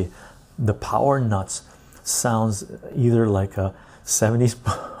 Lonely Piggy. The Power Nuts sounds either like a 70s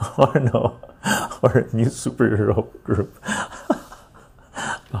or a new superhero group.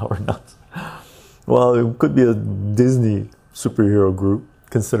 Power Nuts. Well, it could be a Disney superhero group,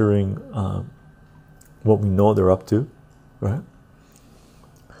 considering what we know they're up to, right?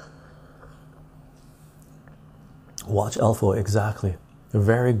 Watch Elfo, exactly. A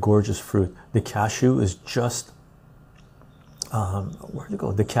very gorgeous fruit. The cashew is just where'd it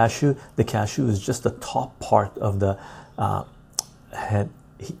go? The cashew is just the top part of the head.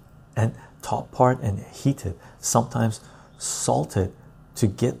 and top part and heated, sometimes salted to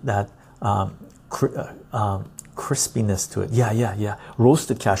get that crispiness to it. Yeah.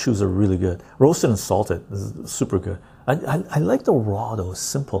 Roasted cashews are really good. Roasted and salted is super good. I like the raw though,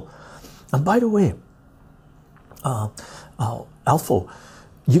 simple. And by the way, Alpha,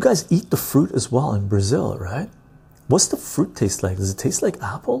 you guys eat the fruit as well in Brazil, right? What's the fruit taste like? Does it taste like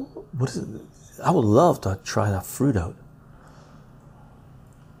apple? What is it? I would love to try that fruit out.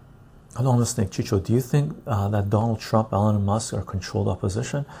 Hello, Mr. Snake Chicho. Do you think that Donald Trump, Elon Musk are controlled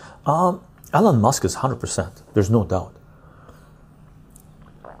opposition? Elon Musk is 100%. There's no doubt.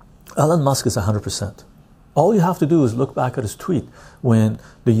 Elon Musk is 100%. All you have to do is look back at his tweet when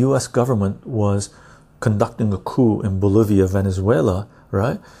the US government was conducting a coup in Bolivia, Venezuela,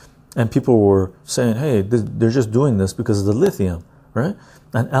 right? And people were saying, hey, they're just doing this because of the lithium, right?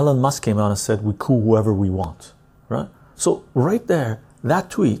 And Elon Musk came out and said, we coup whoever we want, right? So right there, that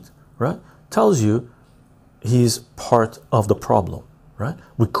tweet, right, tells you he's part of the problem, right?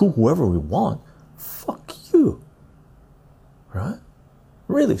 We coup whoever we want. Fuck you, right?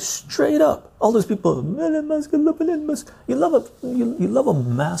 Really, straight up. All those people, Elon Musk. You love a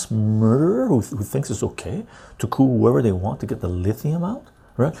mass murderer who thinks it's okay to coup whoever they want to get the lithium out,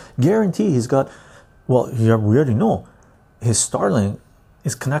 right? Guarantee he's got. Well, we already know his Starlink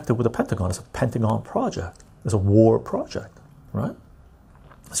is connected with the Pentagon. It's a Pentagon project. It's a war project, right?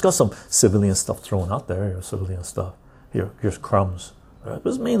 It's got some civilian stuff thrown out there. Here's civilian stuff. Here's crumbs. Right? But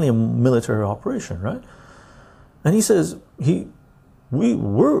it's mainly a military operation, right? And he says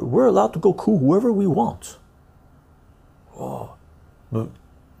we're allowed to go coup whoever we want. Oh, but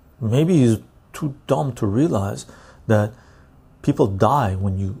maybe he's too dumb to realize that people die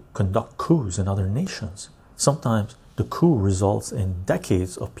when you conduct coups in other nations. Sometimes the coup results in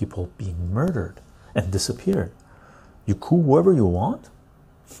decades of people being murdered and disappeared. You coup whoever you want,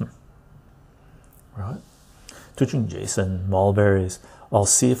 right? Twitching Jason Mulberries. I'll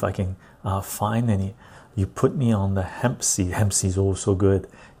see if I can find any. You put me on the hemp seed. Hemp seeds, oh, so good.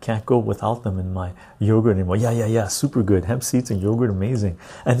 Can't go without them in my yogurt anymore. Yeah, super good. Hemp seeds and yogurt, amazing.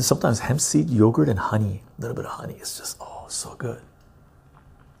 And sometimes hemp seed, yogurt, and honey. A little bit of honey. It's just, oh, so good.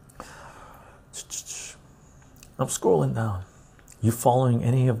 I'm scrolling down. You following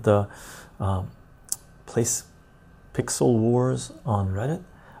any of the place Pixel Wars on Reddit?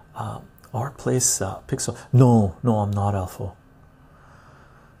 Our place Pixel. No, I'm not, Alpha.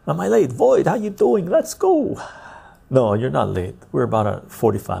 Am I late? Void, how you doing? Let's go. No, you're not late. We're about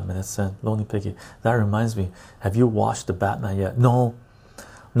 45 minutes in. Lonely Piggy. That reminds me. Have you watched the Batman yet? No,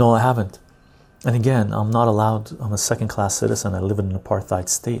 I haven't. And again, I'm not allowed. I'm a second-class citizen. I live in an apartheid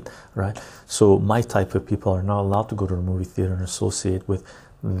state, right? So my type of people are not allowed to go to the movie theater and associate with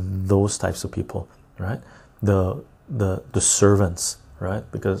those types of people, right? The servants, right?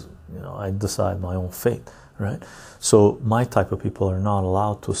 Because I decide my own fate, right? So my type of people are not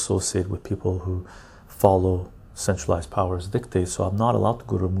allowed to associate with people who follow centralized powers dictate. So I'm not allowed to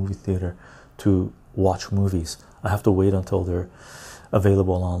go to a movie theater to watch movies. I have to wait until they're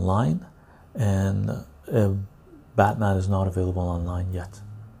available online, and Batman is not available online yet.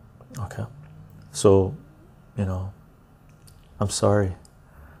 Okay, so I'm sorry,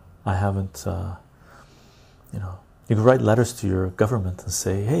 I haven't. You can write letters to your government and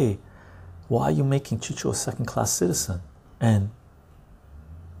say, hey, why are you making Chicho a second-class citizen and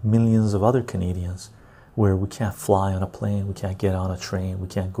millions of other Canadians where we can't fly on a plane, we can't get on a train, we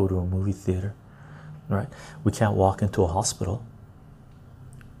can't go to a movie theater, right? We can't walk into a hospital,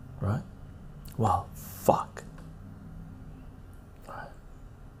 right? Well, fuck. Right.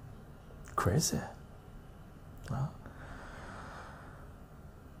 Crazy. Well,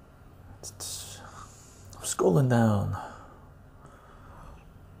 I'm scrolling down.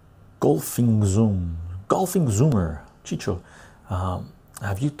 Golfing Zoomer, Chicho.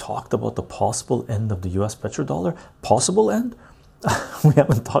 Have you talked about the possible end of the US petrodollar? Possible end? We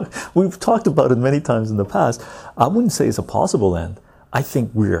haven't talked. We've talked about it many times in the past. I wouldn't say it's a possible end. I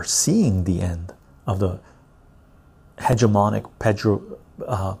think we are seeing the end of the hegemonic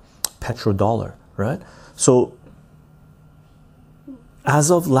petrodollar, right? So,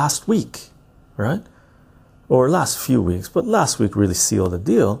 as of last week, right, or last few weeks, but last week really sealed the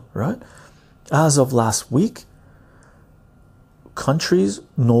deal, right? As of last week, countries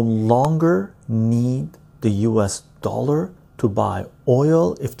no longer need the US dollar to buy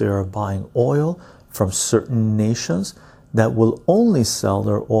oil if they are buying oil from certain nations that will only sell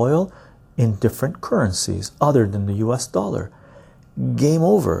their oil in different currencies other than the US dollar. Game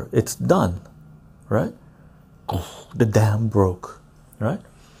over. It's done, right? The dam broke, right?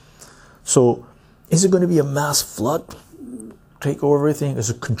 So is it going to be a mass flood? take over everything? Is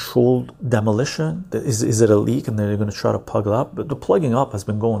it controlled demolition? Is it a leak and they're going to try to plug it up? But the plugging up has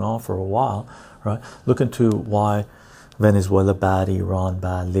been going on for a while, right? Look into why Venezuela bad, Iran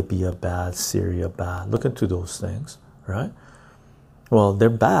bad, Libya bad, Syria bad. Look into those things, right? Well, they're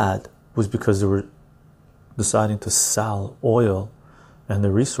bad was because they were deciding to sell oil and the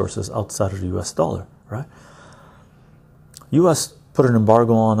resources outside of the US dollar, right? US put an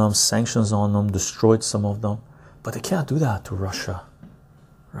embargo on them, sanctions on them, destroyed some of them, but they can't do that to Russia,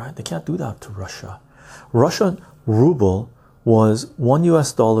 right? They can't do that to Russia. Russian ruble was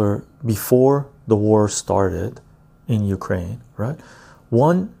 $1 before the war started in Ukraine, right?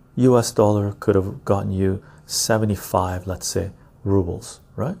 $1 could have gotten you 75, let's say, rubles,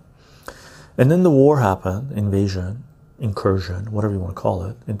 right? And then the war happened, invasion, incursion, whatever you want to call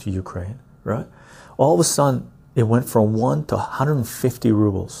it, into Ukraine, right? All of a sudden, it went from 1 to 150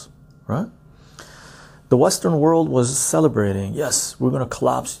 rubles, right? The Western world was celebrating, yes, we're going to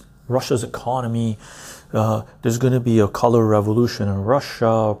collapse Russia's economy. There's going to be a color revolution in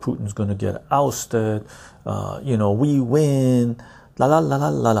Russia. Putin's going to get ousted. We win. La la la la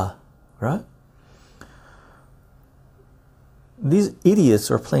la la, right? These idiots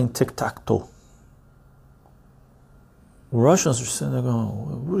are playing tic-tac-toe. Russians are sitting there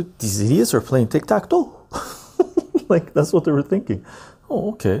going, these idiots are playing tic-tac-toe. Like, that's what they were thinking.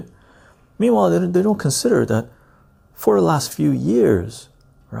 Oh, okay. Meanwhile, they don't consider that for the last few years,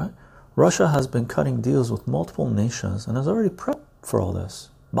 right, Russia has been cutting deals with multiple nations and has already prepped for all this,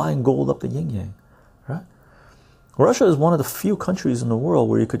 buying gold up the yin-yang, right? Russia is one of the few countries in the world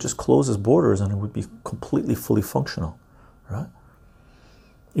where you could just close its borders and it would be completely fully functional, right?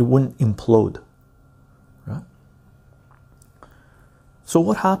 It wouldn't implode, right? So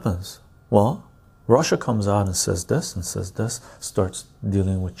what happens? Well, Russia comes out and says this, starts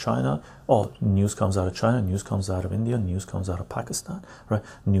dealing with China. Oh, news comes out of China, news comes out of India, news comes out of Pakistan, right?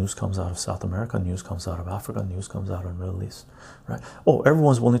 News comes out of South America, news comes out of Africa, news comes out of the Middle East, right? Oh,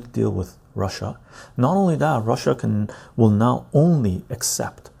 everyone's willing to deal with Russia. Not only that, Russia will now only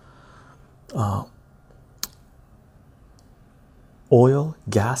accept oil,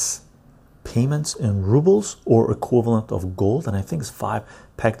 gas payments in rubles or equivalent of gold, and I think it's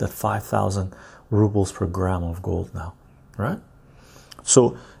pegged at 5,000 rubles per gram of gold now, right?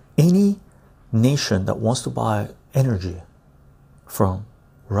 So any nation that wants to buy energy from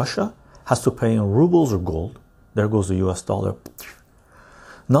Russia has to pay in rubles or gold. There goes the US dollar.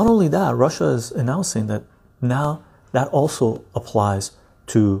 Not only that, Russia is announcing that now that also applies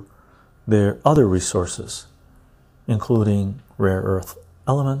to their other resources, including rare earth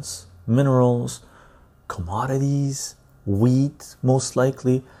elements, minerals, commodities, wheat, most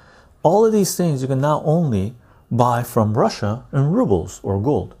likely. All of these things you can now only buy from Russia in rubles or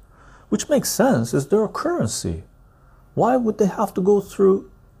gold, which makes sense, is their currency. Why would they have to go through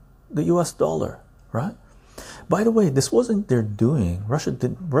the US dollar, right? By the way, this wasn't their doing.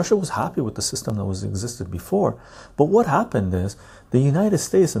 Russia was happy with the system that was existed before, but what happened is the United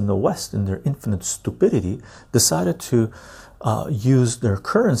States and the West, in their infinite stupidity, decided to use their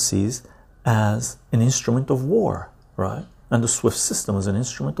currencies as an instrument of war, right? And the SWIFT system is an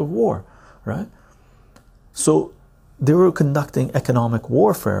instrument of war, right? So they were conducting economic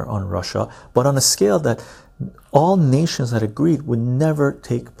warfare on Russia, but on a scale that all nations had agreed would never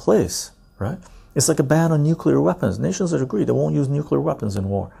take place, right? It's like a ban on nuclear weapons. Nations had agreed they won't use nuclear weapons in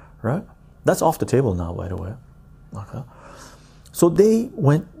war, right? That's off the table now, by the way. Okay. So they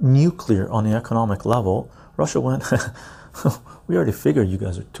went nuclear on the economic level. Russia went, we already figured you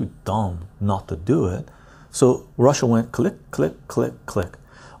guys are too dumb not to do it. So Russia went click, click, click, click.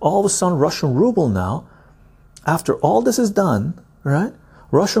 All of a sudden, Russian ruble now, after all this is done, right?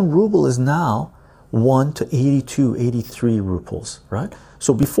 Russian ruble is now 1 to 82, 83 rubles, right?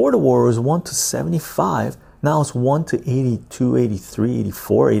 So before the war, it was 1 to 75. Now it's 1 to 82, 83,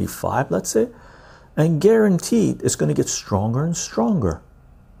 84, 85, let's say. And guaranteed, it's going to get stronger and stronger,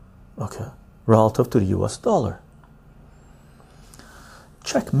 okay, relative to the US dollar.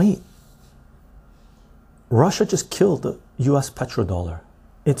 Checkmate. Russia just killed the US petrodollar.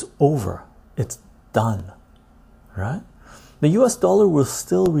 It's over. It's done, right? The US dollar will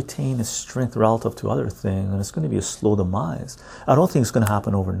still retain its strength relative to other things, and it's going to be a slow demise. I don't think it's going to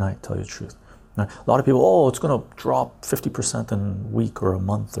happen overnight, tell you the truth. Right? A lot of people, oh, it's going to drop 50% in a week or a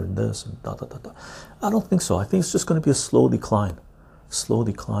month or this and da da da da. I don't think so. I think it's just going to be a slow decline. Slow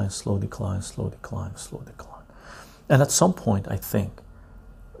decline, slow decline, slow decline, slow decline. And at some point, I think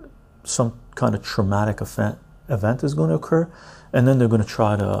some kind of traumatic event is going to occur, and then they're going to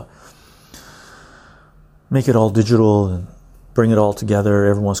try to make it all digital and bring it all together,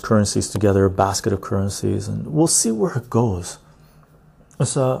 everyone's currencies together, a basket of currencies, and we'll see where it goes.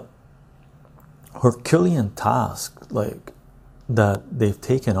 It's a Herculean task, like, that they've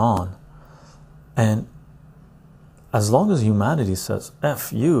taken on, and as long as humanity says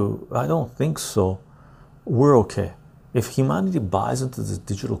F you, I don't think so, we're okay. If humanity buys into this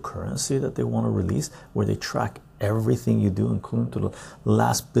digital currency that they want to release, where they track everything you do, including to the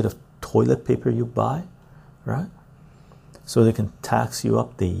last bit of toilet paper you buy, right? So they can tax you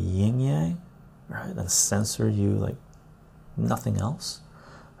up the yin yang, right, and censor you like nothing else,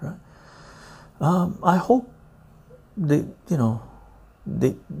 right? I hope they,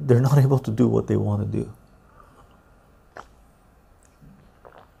 they're not able to do what they want to do.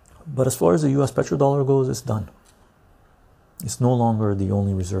 But as far as the US petrodollar goes, it's done. It's no longer the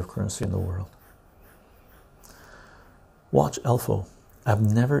only reserve currency in the world. Watch Elfo. I've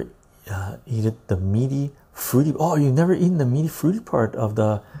never eaten the meaty, fruity. Oh, you've never eaten the meaty, fruity part of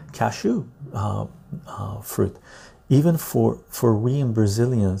the cashew fruit. Even for we in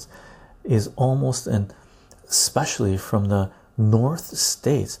Brazilians, is almost, and especially from the North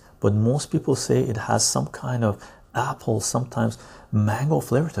States, but most people say it has some kind of apple, sometimes mango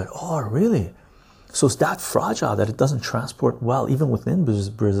flavor to it. Oh, really? So it's that fragile that it doesn't transport well even within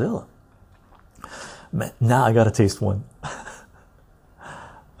Brazil. Man, now I gotta taste one.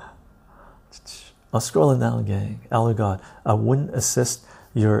 I'm scrolling down, gang. Elder God, I wouldn't assist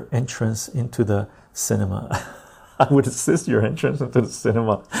your entrance into the cinema. I would assist your entrance into the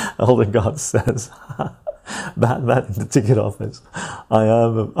cinema, Elder God says. Batman in the ticket office. I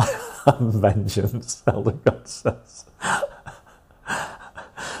am vengeance, Elder God says.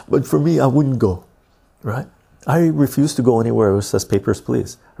 But for me, I wouldn't go, right? I refuse to go anywhere where it says papers,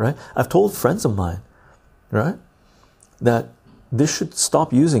 please, right? I've told friends of mine, right, that they should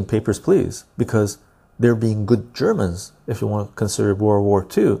stop using papers, please, because they're being good Germans. If you want to consider World War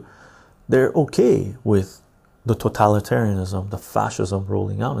II, they're okay with the totalitarianism, the fascism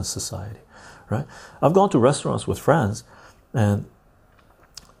rolling out in society, right? I've gone to restaurants with friends, and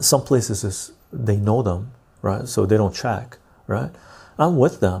some places they know them, right? So they don't check, right? I'm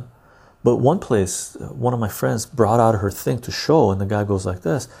with them, but one place, one of my friends brought out her thing to show, and the guy goes like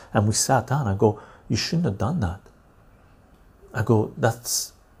this, and we sat down. I go, you shouldn't have done that. I go,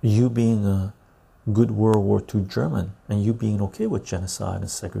 that's you being a good World War II German, and you being okay with genocide and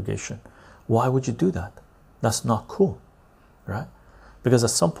segregation. Why would you do that? That's not cool, right? Because at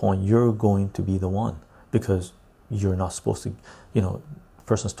some point you're going to be the one, because you're not supposed to, the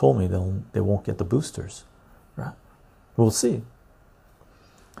person's told me they won't get the boosters, right? We'll see.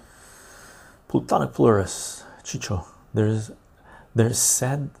 Plutonic Plurus, Chicho, there's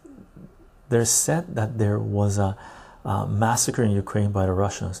said that there was a massacre in Ukraine by the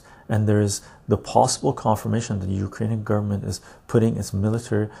Russians, and there is the possible confirmation that the Ukrainian government is putting its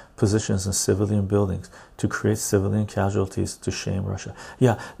military positions in civilian buildings to create civilian casualties to shame Russia.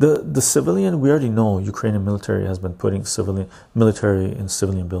 Yeah, the civilian, we already know Ukrainian military has been putting military in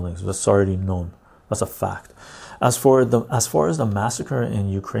civilian buildings. That's already known. That's a fact. As far as the massacre in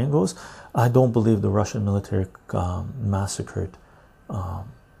Ukraine goes, I don't believe the Russian military massacred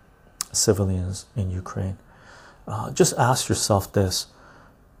civilians in Ukraine. Just ask yourself this: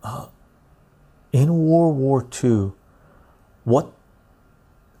 in World War II, what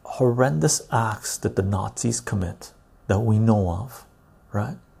horrendous acts did the Nazis commit that we know of,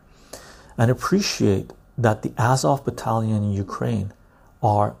 right? And appreciate that the Azov battalion in Ukraine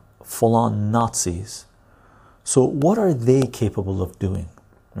are full-on Nazis. So what are they capable of doing,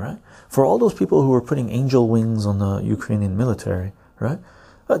 right? For all those people who are putting angel wings on the Ukrainian military, right?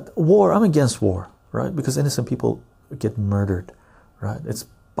 War, I'm against war, right? Because innocent people get murdered, right? It's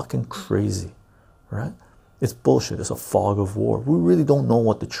fucking crazy, right? It's bullshit. It's a fog of war. We really don't know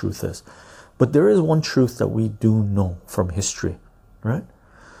what the truth is. But there is one truth that we do know from history, right?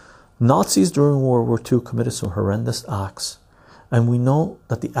 Nazis during World War II committed some horrendous acts, and we know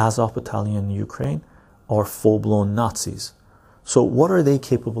that the Azov battalion in Ukraine are full-blown Nazis. So what are they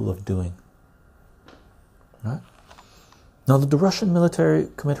capable of doing, right? Now, did the Russian military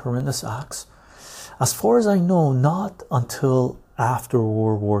commit horrendous acts? As far as I know, not until after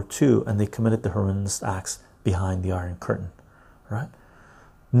World War II, and they committed the horrendous acts behind the Iron Curtain, right?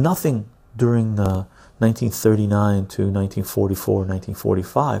 Nothing during the 1939 to 1944,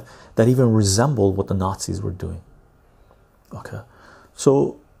 1945 that even resembled what the Nazis were doing. Okay,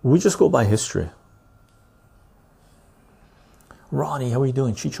 so we just go by history. Ronnie, how are you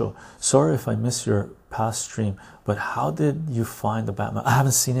doing? Chicho, sorry if I missed your past stream, but how did you find the Batman? I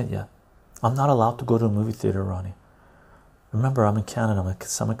haven't seen it yet. I'm not allowed to go to a movie theater, Ronnie. Remember, I'm in Canada. I'm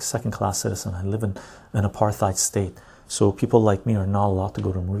a second-class citizen. I live in an apartheid state. So people like me are not allowed to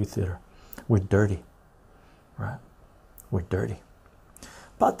go to a movie theater. We're dirty, right? We're dirty.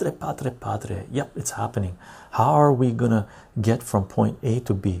 Padre, padre, padre. Yep, it's happening. How are we gonna get from point A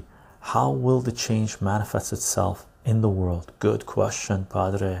to B? How will the change manifest itself in the world? Good question,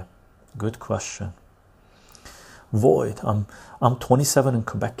 padre. Good question. Void. I'm 27 in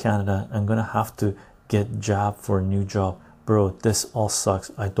Quebec, Canada. I'm gonna have to get jabbed for a new job. Bro, this all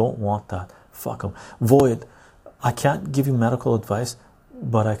sucks. I don't want that. Fuck them. Void. I can't give you medical advice,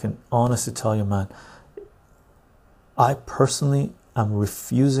 but I can honestly tell you, man, I personally am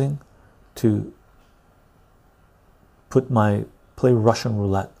refusing to play Russian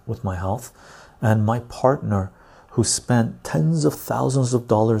roulette with my health. And my partner, who spent tens of thousands of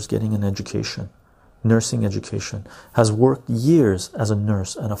dollars getting an education, nursing education, has worked years as a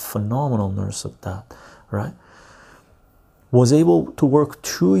nurse, and a phenomenal nurse at that, right? Was able to work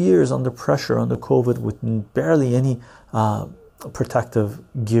 2 years under pressure under COVID with barely any protective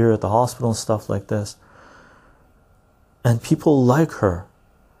gear at the hospital and stuff like this. And people like her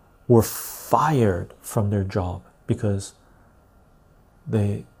were fired from their job because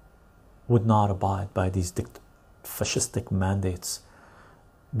they would not abide by these fascistic mandates.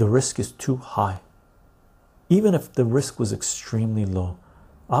 The risk is too high. Even if the risk was extremely low,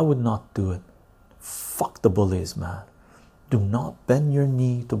 I would not do it. Fuck the bullies, man. Do not bend your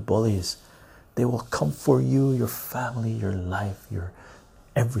knee to bullies. They will come for you, your family, your life, your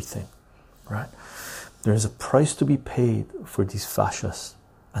everything, right? There is a price to be paid for these fascists,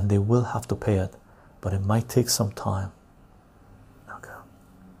 and they will have to pay it, but it might take some time. Okay.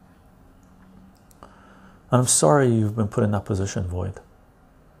 And I'm sorry you've been put in that position, Void.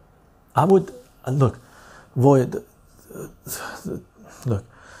 I would look, Void. Look,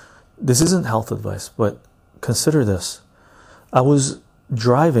 this isn't health advice, but consider this. I was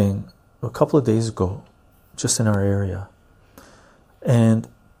driving a couple of days ago, just in our area, and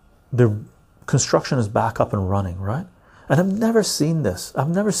the construction is back up and running, right? And I've never seen this. I've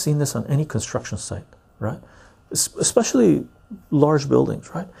never seen this on any construction site, right? Especially large buildings,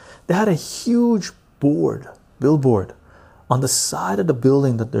 right? They had a huge billboard on the side of the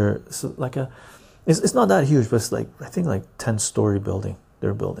building that it's not that huge, but it's like, I think like 10-story building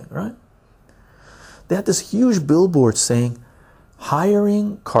they're building, right? They had this huge billboard saying,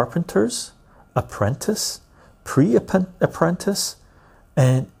 hiring carpenters, apprentice, pre-apprentice,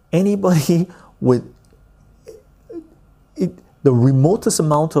 and anybody with the remotest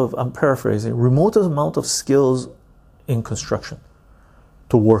amount of, I'm paraphrasing, remotest amount of skills in construction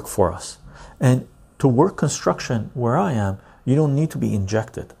to work for us. And to work construction where I am, you don't need to be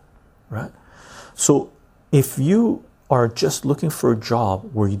injected, right? So if you are just looking for a job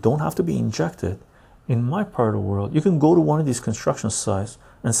where you don't have to be injected, in my part of the world, you can go to one of these construction sites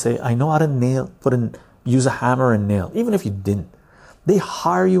and say, I know how to use a hammer and nail, even if you didn't. They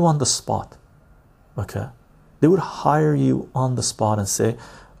hire you on the spot. Okay, they would hire you on the spot and say,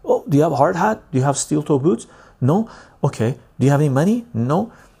 oh, do you have a hard hat? Do you have steel toe boots? No. Okay, do you have any money?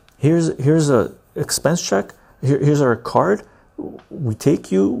 No. Here's a expense check. Here's our card. We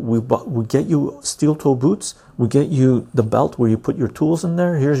take you, we get you steel toe boots, we get you the belt where you put your tools in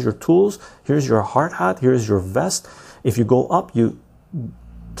there. Here's your tools, here's your hard hat, here's your vest. If you go up, you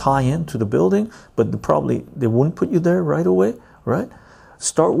tie into the building, but they wouldn't put you there right away, right?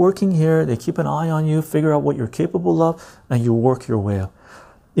 Start working here, they keep an eye on you, figure out what you're capable of, and you work your way up.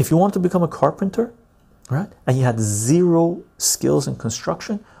 If you want to become a carpenter, right, and you had zero skills in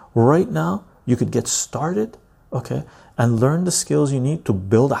construction, right now you could get started, okay, and learn the skills you need to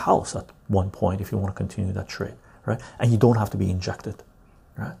build a house at one point if you want to continue that trade, right? And you don't have to be injected,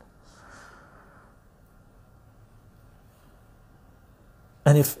 right?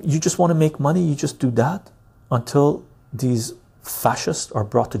 And if you just want to make money, you just do that until these fascists are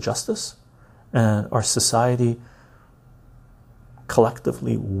brought to justice and our society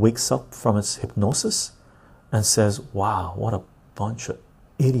collectively wakes up from its hypnosis and says, wow, what a bunch of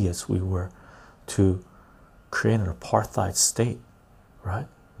idiots we were to create an apartheid state, right?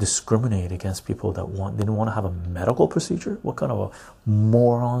 Discriminate against people that didn't want to have a medical procedure. What kind of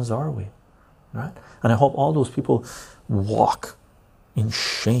morons are we, right? And I hope all those people walk in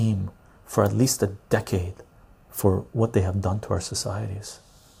shame for at least a decade for what they have done to our societies,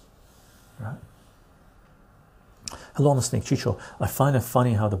 right? Hello, I'm Snake Chicho. I find it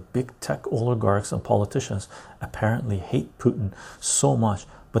funny how the big tech oligarchs and politicians apparently hate Putin so much,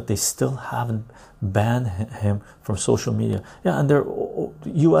 but they still haven't banned him from social media. Yeah, and the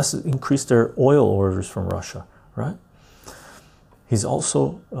U.S. increased their oil orders from Russia, right? He's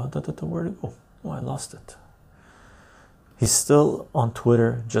also where'd it go? Oh, I lost it. He's still on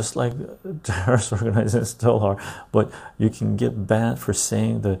Twitter, just like terrorist organizations still are, but you can get banned for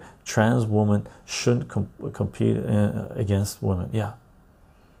saying the trans woman shouldn't compete against women. Yeah,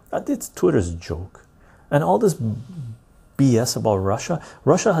 It's Twitter's a joke. And all this BS about Russia.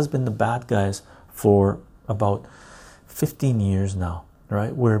 Russia has been the bad guys for about 15 years now,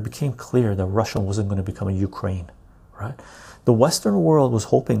 right? Where it became clear that Russia wasn't going to become a Ukraine, right? The Western world was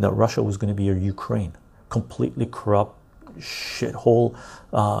hoping that Russia was going to be a Ukraine, completely corrupt, shithole,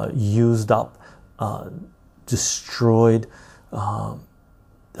 used up, destroyed. I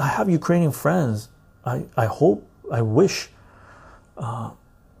have Ukrainian friends. I hope, I wish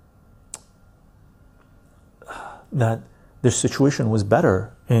that their situation was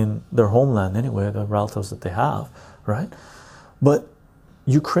better in their homeland anyway, the relatives that they have, right? But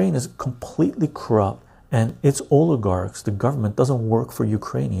Ukraine is completely corrupt, and its oligarchs, the government, doesn't work for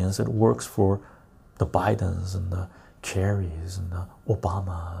Ukrainians. It works for the Bidens and the Kerrys and the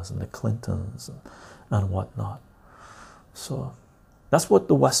Obamas and the Clintons and whatnot. So that's what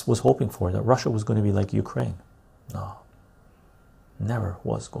the West was hoping for, that Russia was going to be like Ukraine. No, never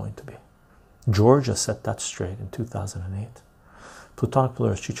was going to be. Georgia set that straight in 2008. Plutonic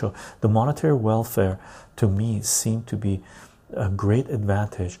Pluralist, Chicho, the monetary welfare to me seemed to be a great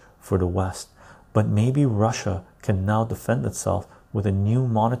advantage for the West, but maybe Russia can now defend itself with a new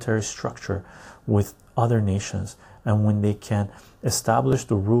monetary structure with other nations, and when they can establish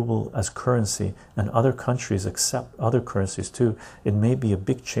the ruble as currency and other countries accept other currencies too, it may be a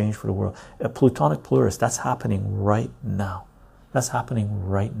big change for the world. A Plutonic Pluralist, that's happening right now. That's happening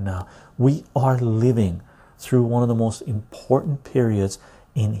right now. We are living through one of the most important periods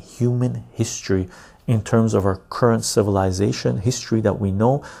in human history in terms of our current civilization history that we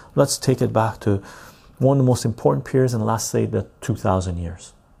know. Let's take it back to one of the most important periods in the last, say, the 2,000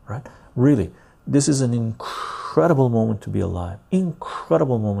 years, right? Really, this is an incredible moment to be alive.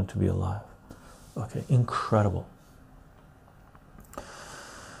 Incredible moment to be alive. Okay, incredible.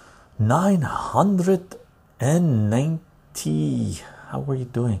 990. How are you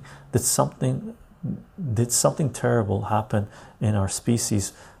doing? Did something terrible happen in our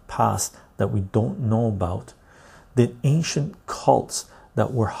species past that we don't know about? Did ancient cults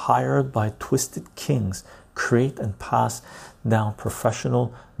that were hired by twisted kings create and pass down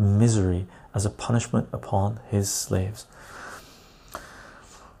professional misery as a punishment upon his slaves?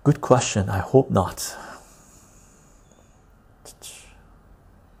 Good question. I hope not.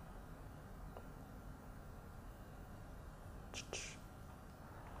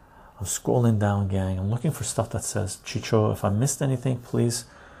 I'm scrolling down, gang. I'm looking for stuff that says Chicho. If I missed anything, please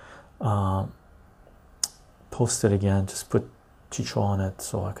post it again. Just put Chicho on it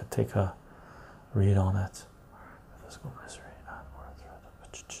so I could take a read on it. Physical misery.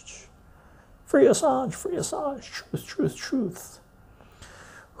 Free Assange, free Assange. Truth, truth, truth.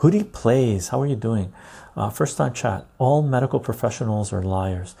 Hoodie Plays, how are you doing? First time chat. All medical professionals are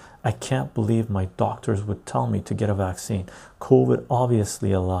liars. I can't believe my doctors would tell me to get a vaccine. COVID,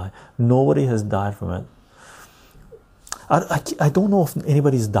 obviously a lie. Nobody has died from it. I don't know if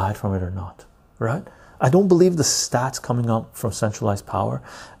anybody's died from it or not, right? I don't believe the stats coming up from centralized power.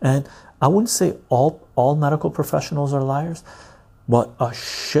 And I wouldn't say all medical professionals are liars, but a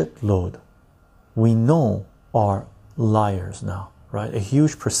shitload we know are liars now, right? A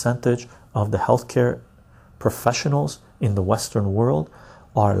huge percentage of the healthcare professionals in the Western world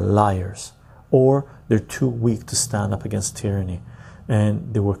are liars, or they're too weak to stand up against tyranny,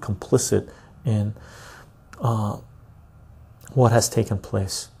 and they were complicit in what has taken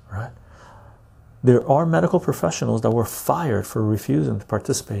place, right? There are medical professionals that were fired for refusing to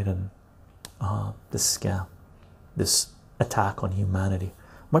participate in this scam, this attack on humanity.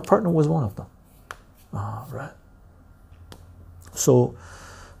 My partner was one of them, right? So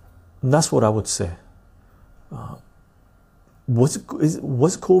that's what I would say. Was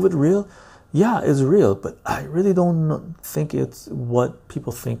COVID real? Yeah, it's real, but I really don't think it's what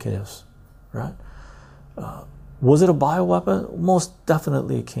people think it is, right? Was it a bioweapon? Most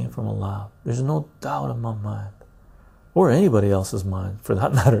definitely it came from a lab. There's no doubt in my mind, or anybody else's mind for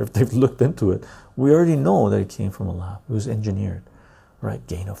that matter, if they've looked into it. We already know that it came from a lab. It was engineered, right?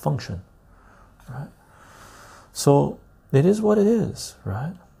 Gain of function, right? So it is what it is,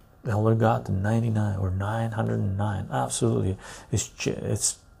 right? Elder got to 99 or 909. Absolutely,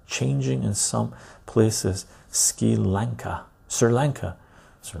 it's changing in some places. Sri Lanka,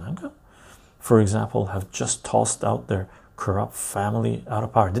 for example, have just tossed out their corrupt family out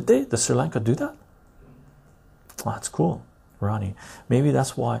of power. Did Sri Lanka do that? Oh, that's cool, Ronnie. Maybe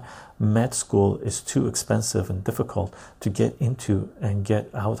that's why med school is too expensive and difficult to get into and get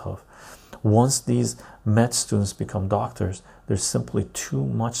out of. Once these med students become doctors, there's simply too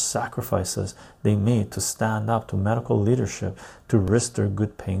much sacrifices they made to stand up to medical leadership to risk their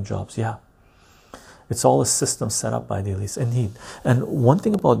good paying jobs. Yeah, It's all a system set up by the elites. And one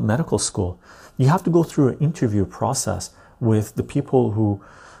thing about medical school, you have to go through an interview process with the people who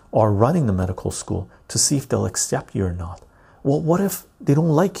are running the medical school to see if they'll accept you or not. Well, what if they don't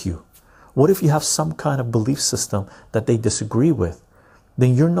like you? What if you have some kind of belief system that they disagree with?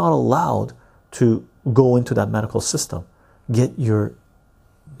 Then you're not allowed to go into that medical system, get your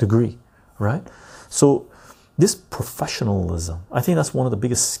degree, right? So this professionalism, I think that's one of the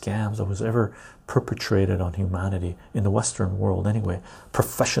biggest scams that was ever perpetrated on humanity in the Western world anyway.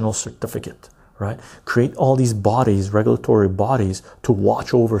 Professional certificate, right? Create all these bodies, regulatory bodies, to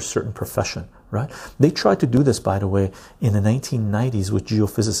watch over a certain profession, right? They tried to do this, by the way, in the 1990s with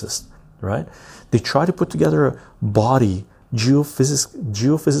geophysicists, right? They tried to put together a body,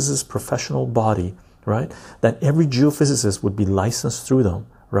 geophysicist professional body, right? That every geophysicist would be licensed through them,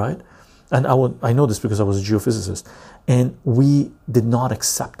 right? And I know this because I was a geophysicist, and we did not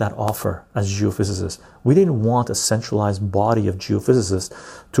accept that offer as geophysicists. We didn't want a centralized body of geophysicists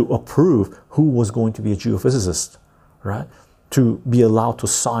to approve who was going to be a geophysicist, right? To be allowed to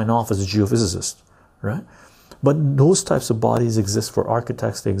sign off as a geophysicist, right? But those types of bodies exist for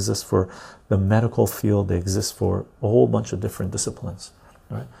architects, they exist for the medical field, they exist for a whole bunch of different disciplines,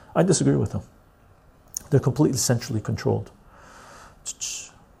 right? I disagree with them. They're completely centrally controlled.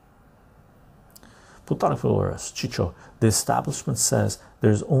 Chicho, the establishment says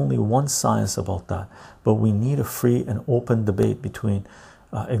there's only one science about that, but we need a free and open debate between,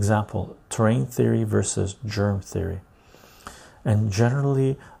 example, terrain theory versus germ theory, and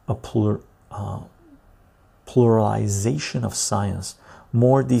generally a pluralization of science.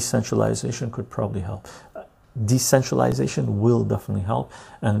 More decentralization could probably help. Decentralization will definitely help,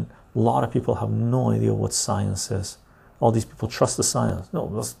 and a lot of people have no idea what science is. All these people trust the science.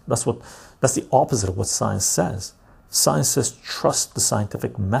 No, that's the opposite of what science says. Science says trust the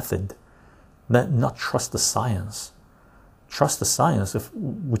scientific method, not trust the science. Trust the science. If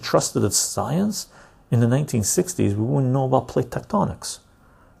we trusted the science in the 1960s, we wouldn't know about plate tectonics,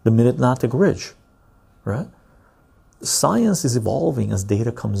 the Mid-Atlantic Ridge, right? Science is evolving as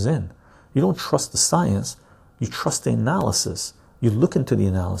data comes in. You don't trust the science, you trust the analysis. You look into the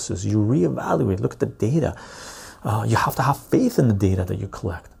analysis, you reevaluate, look at the data. You have to have faith in the data that you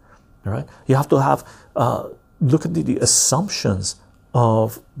collect, right? You have to have look at the assumptions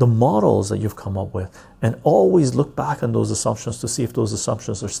of the models that you've come up with, and always look back on those assumptions to see if those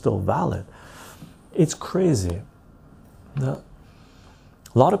assumptions are still valid. It's crazy. A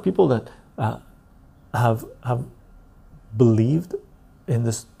lot of people that have believed in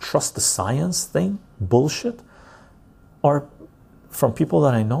this trust the science thing bullshit are, from people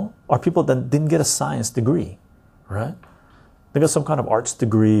that I know, are people that didn't get a science degree. Right? They got some kind of arts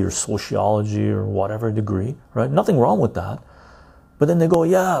degree or sociology or whatever degree, right? Nothing wrong with that. But then they go,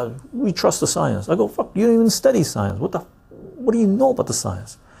 yeah, we trust the science. I go, fuck, you don't even study science. What do you know about the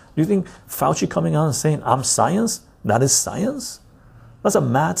science? Do you think Fauci coming out and saying, I'm science? That is science? That's a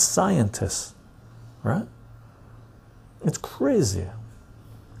mad scientist, right? It's crazy,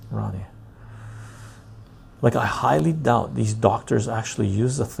 Ronnie. Like, I highly doubt these doctors actually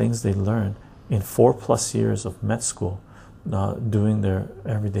use the things they learned in 4+ years of med school, doing their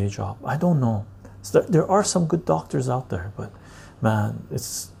everyday job. I don't know. So there are some good doctors out there, but man,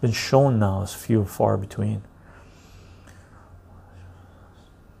 it's been shown now as few and far between.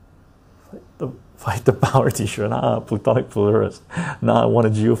 Fight the power t-shirt. Plutonic pluralist. I want a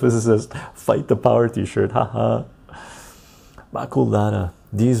geophysicist. Fight the power t-shirt. Haha. Makulada.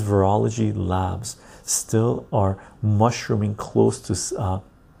 These virology labs still are mushrooming close to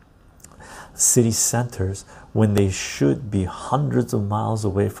city centers when they should be hundreds of miles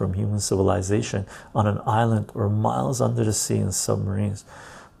away from human civilization on an island or miles under the sea in submarines.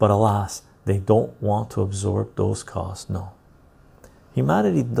 But alas, they don't want to absorb those costs. No,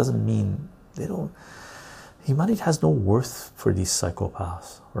 humanity doesn't mean they don't. Humanity has no worth for these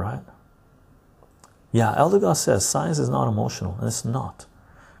psychopaths, right? Yeah, Eldegoss says science is not emotional, and it's not.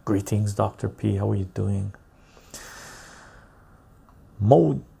 Greetings, Dr. P. How are you doing?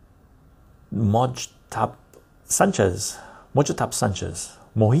 Mojtab Sanchez,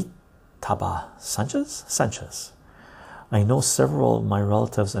 Mohitaba Sanchez. I know several of my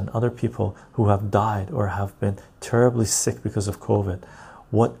relatives and other people who have died or have been terribly sick because of COVID.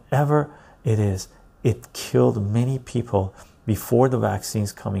 Whatever it is, it killed many people before the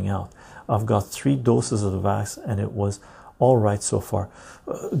vaccines coming out. I've got 3 doses of the vaccine and it was all right so far.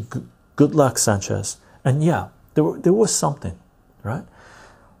 Good luck, Sanchez. And yeah, there was something, right?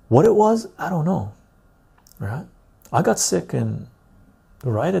 What it was, I don't know, right? I got sick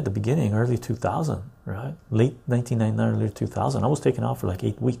right at the beginning, early 2000, right? Late 1999, early 2000. I was taken out for like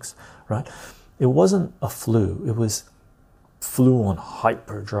 8 weeks, right? it wasn't a flu. It was flu on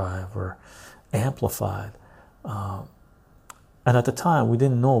hyperdrive or amplified. And at the time, we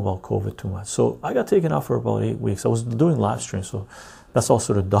didn't know about COVID too much. So I got taken out for about 8 weeks. I was doing live streams, so that's all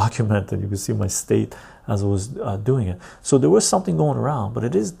sort of documented. You can see my state as I was doing it. So there was something going around, but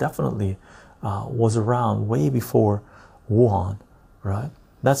it is definitely was around way before Wuhan, right?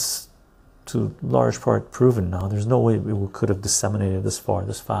 That's to large part proven now. There's no way we could have disseminated this far,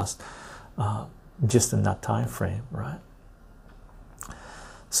 this fast, just in that time frame, right?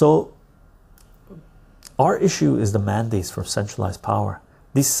 So our issue is the mandates from centralized power.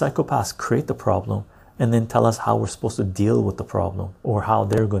 These psychopaths create the problem and then tell us how we're supposed to deal with the problem or how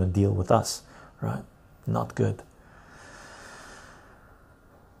they're going to deal with us, right? Not good.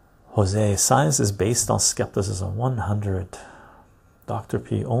 Jose, science is based on skepticism. 100. Dr.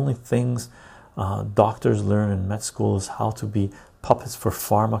 P, only things doctors learn in med school is how to be puppets for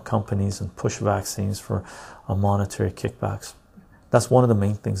pharma companies and push vaccines for monetary kickbacks. That's one of the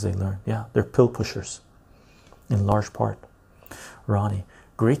main things they learn. Yeah, they're pill pushers in large part. Ronnie,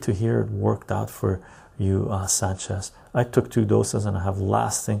 great to hear it worked out for you, Sanchez. I took 2 doses and I have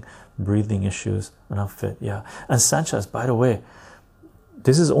lasting breathing issues and I'm fit. Yeah, and Sanchez, by the way,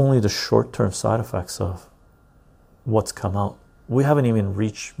 this is only the short-term side effects of what's come out. We haven't even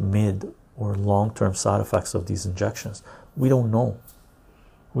reached mid or long-term side effects of these injections. We don't know.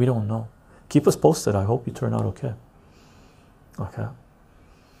 We don't know. Keep us posted. I hope you turn out okay. Okay.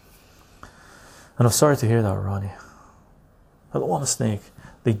 And I'm sorry to hear that, Ronnie. I don't want a snake.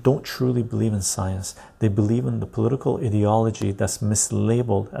 They don't truly believe in science. They believe in the political ideology that's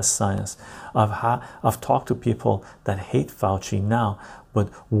mislabeled as science. I've talked to people that hate Fauci now, but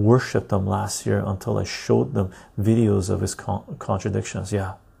worshipped him last year until I showed them videos of his contradictions.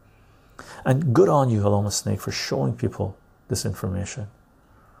 Yeah. And good on you, Hello Snake, for showing people this information.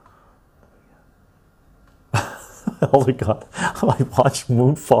 Oh my god, I watched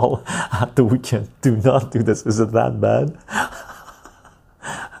Moonfall at the weekend. Do not do this. Is it that bad?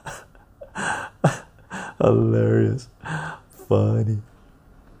 Hilarious. Funny.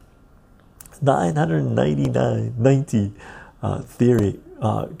 990 theory.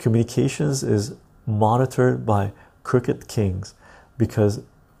 Communications is monitored by crooked kings because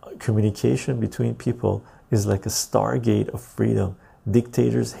communication between people is like a stargate of freedom.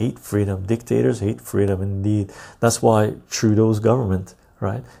 Dictators hate freedom. Dictators hate freedom indeed. That's why Trudeau's government,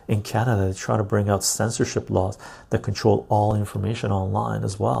 right, in Canada, they try to bring out censorship laws that control all information online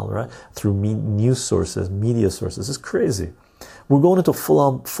as well, right, through news sources, media sources. It's crazy. We're going into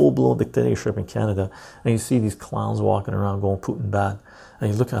full-blown dictatorship in Canada, and you see these clowns walking around going Putin bad,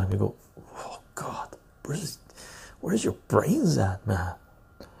 and you look at them and you go, oh god, where's your brains at, man?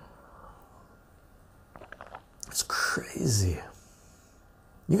 It's crazy.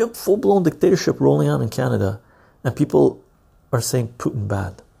 You got full-blown dictatorship rolling on in Canada, and people are saying Putin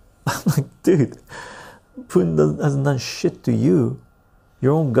bad. I'm like, dude, Putin hasn't done shit to you.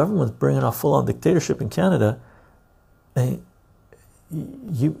 Your own government's bringing out full-on dictatorship in Canada, and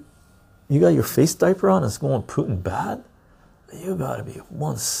you got your face diaper on and it's going Putin bad? You got to be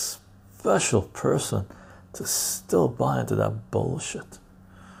one special person to still buy into that bullshit.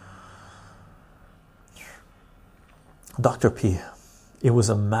 Dr. P, it was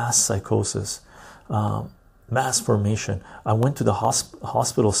a mass psychosis, mass formation. I went to the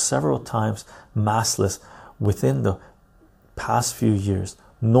hospital several times, massless, within the past few years.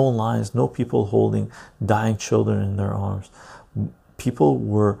 No lines, no people holding dying children in their arms. People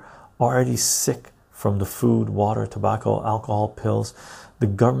were already sick from the food, water, tobacco, alcohol, pills. The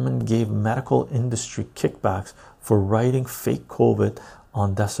government gave medical industry kickbacks for writing fake COVID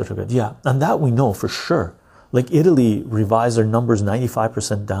on death certificates. Yeah, and that we know for sure. Like Italy revised their numbers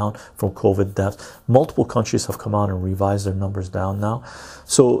 95% down from COVID deaths. Multiple countries have come out and revised their numbers down now.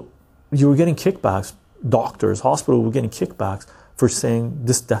 So you were getting kickbacks. Doctors, hospitals were getting kickbacks for saying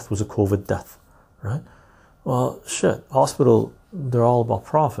this death was a COVID death, right? Well, shit, hospital, they're all about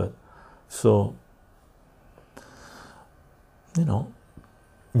profit. So, you know,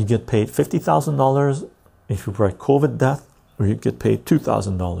 you get paid $50,000 if you write COVID death, or you get paid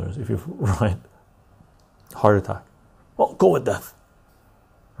 $2,000 if you write heart attack. Well, go with death,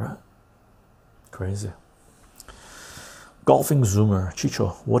 right? Crazy. Golfing Zoomer,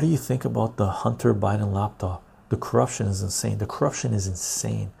 Chicho, what do you think about the Hunter Biden laptop? The corruption is insane. The corruption is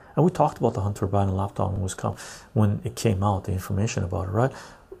insane. And we talked about the Hunter Biden laptop when it came out, the information about it, right?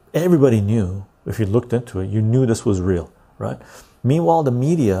 Everybody knew, if you looked into it, you knew this was real, right? Meanwhile, the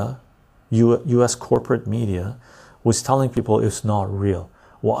media, US corporate media, was telling people it's not real.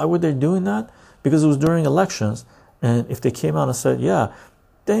 Why were they doing that? Because it was during elections, and if they came out and said, yeah,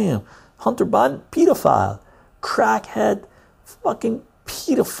 damn, Hunter Biden, pedophile, crackhead, fucking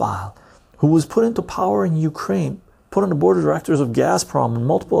pedophile, who was put into power in Ukraine, put on the board of directors of Gazprom and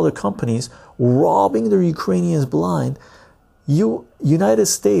multiple other companies, robbing the Ukrainians blind. United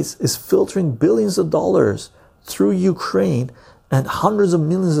States is filtering billions of dollars through Ukraine, and hundreds of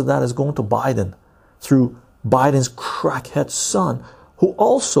millions of that is going to Biden through Biden's crackhead son, who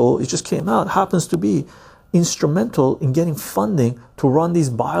also, it just came out, happens to be instrumental in getting funding to run these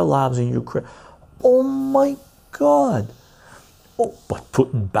biolabs in Ukraine. Oh my God. Oh, but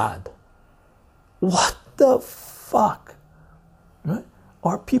Putin bad. What the fuck? Right?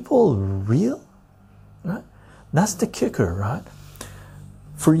 Are people real? Right? That's the kicker, right?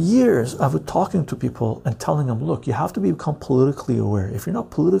 For years, I've been talking to people and telling them, look, you have to become politically aware. If you're not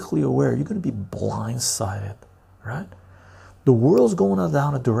politically aware, you're going to be blindsided, right? The world's going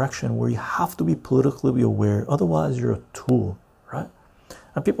down a direction where you have to be politically aware, otherwise you're a tool, right?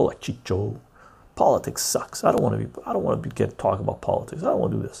 And people like Chicho, politics sucks. I don't want to get talk about politics. I don't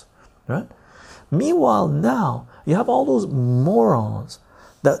want to do this, right? Meanwhile, now you have all those morons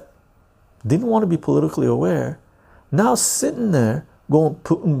that didn't want to be politically aware, now sitting there going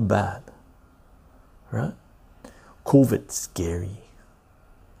Putin bad, right? COVID scary.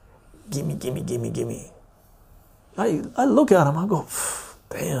 Gimme. I look at him, I go,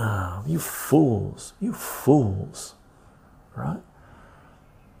 damn, you fools, right?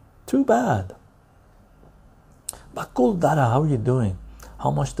 Too bad. Bakul Dada, how are you doing?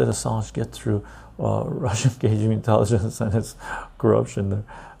 How much did Assange get through Russian KGB intelligence and its corruption there?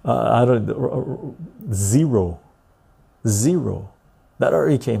 I don't, zero. That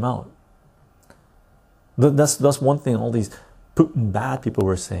already came out. That's one thing all these Putin bad people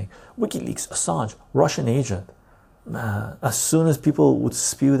were saying. WikiLeaks, Assange, Russian agent. Man, as soon as people would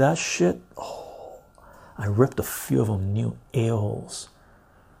spew that shit, I ripped a few of them new a-holes.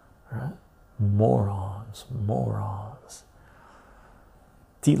 Right? Morons.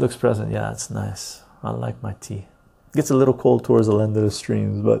 Tea looks present. Yeah, it's nice. I like my tea. Gets a little cold towards the end of the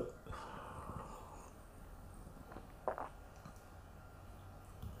streams, but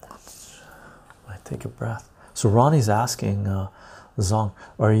take a breath. So Ronnie's asking, Zong,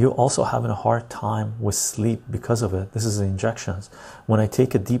 are you also having a hard time with sleep because of it? This is the injections. When I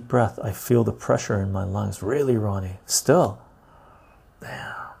take a deep breath, I feel the pressure in my lungs. Really, Ronnie? Still?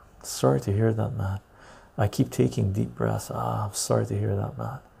 Damn. Sorry to hear that, man. I keep taking deep breaths. I'm sorry to hear that,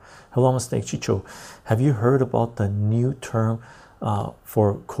 man. Hello, Mistake Chicho. Have you heard about the new term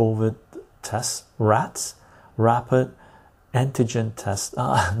for COVID tests? RATs? Rapid antigen test.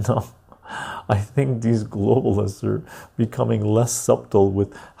 No. I think these globalists are becoming less subtle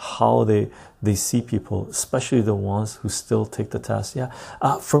with how they see people, especially the ones who still take the test. Yeah,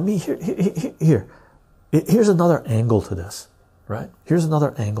 for me, here's another angle to this, right? Here's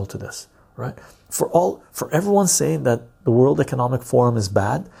another angle to this, right? For everyone saying that the World Economic Forum is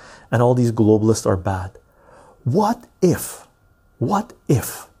bad and all these globalists are bad, what if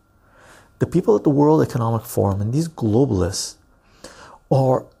the people at the World Economic Forum and these globalists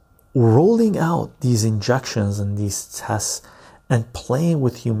are rolling out these injections and these tests and playing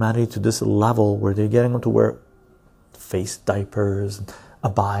with humanity to this level where they're getting them to wear face diapers and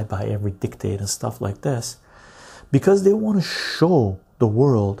abide by every dictate and stuff like this, because they want to show the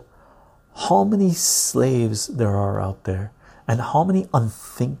world how many slaves there are out there and how many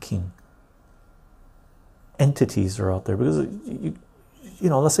unthinking entities are out there. Because you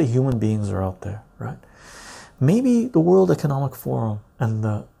know, let's say human beings are out there, right? Maybe the World Economic Forum and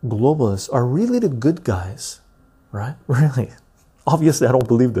the globalists are really the good guys, right? Really. Obviously, I don't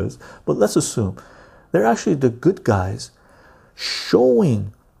believe this, but let's assume they're actually the good guys,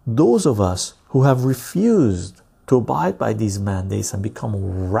 showing those of us who have refused to abide by these mandates and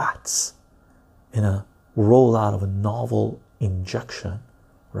become rats in a rollout of a novel injection,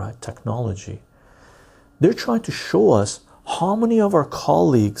 right? Technology. They're trying to show us how many of our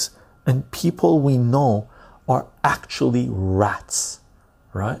colleagues and people we know are actually rats,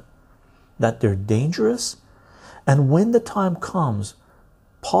 right? That they're dangerous. And when the time comes,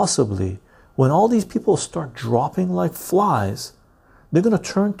 possibly when all these people start dropping like flies, they're going to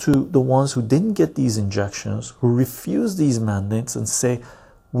turn to the ones who didn't get these injections, who refused these mandates, and say,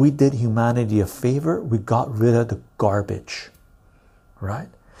 we did humanity a favor, we got rid of the garbage, right?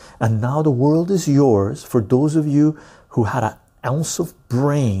 And now the world is yours for those of you who had an ounce of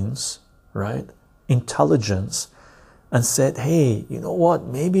brains, right? Intelligence, and said, hey, you know what,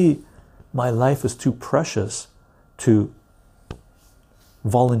 maybe my life is too precious to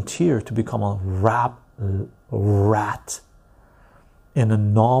volunteer to become a rat in a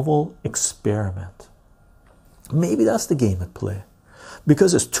novel experiment. Maybe that's the game at play.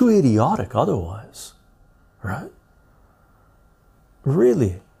 because it's too idiotic otherwise, right?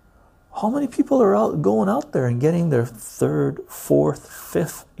 Really, how many people are going out there and getting their third, fourth,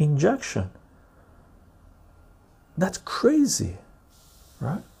 fifth injection? That's crazy,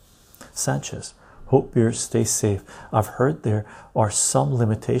 right? Sanchez, hope you stay safe. I've heard there are some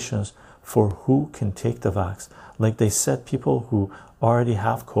limitations for who can take the vax. Like they said, people who already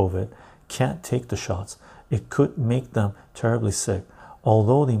have COVID can't take the shots. It could make them terribly sick,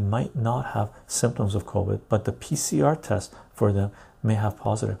 although they might not have symptoms of COVID, but the PCR test for them may have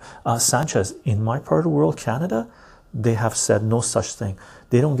positive. Sanchez, in my part of the world, Canada, they have said no such thing.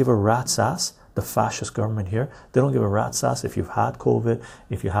 They don't give a rat's ass. The fascist government here, they don't give a rat's ass if you've had COVID,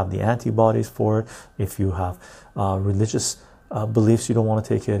 if you have the antibodies for it, if you have religious beliefs you don't want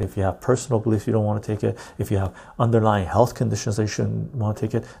to take it, if you have personal beliefs you don't want to take it, if you have underlying health conditions that you shouldn't want to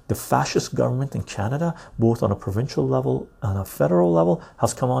take it. The fascist government in Canada, both on a provincial level and a federal level,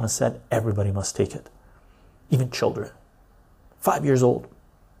 has come on and said everybody must take it, even children, 5 years old.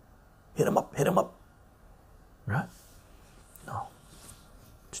 Hit them up, right? No.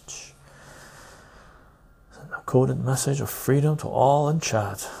 Send a coded message of freedom to all in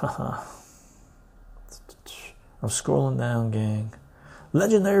chat. I'm scrolling down, gang.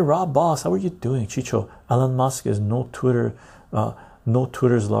 Legendary Rob Boss, how are you doing? Chicho, Elon Musk is Twitter's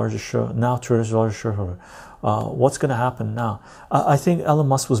largest shareholder. Now Twitter's largest shareholder. What's going to happen now? I think Elon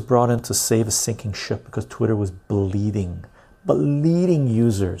Musk was brought in to save a sinking ship because Twitter was bleeding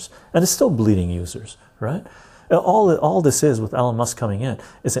users, and it's still bleeding users, right? All this is with Elon Musk coming in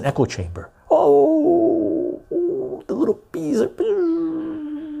is an echo chamber. Oh, the little bees are.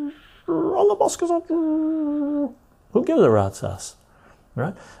 Elon Musk is up. Who gives a rat's ass,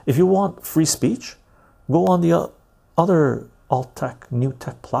 right? If you want free speech, go on the other alt tech, new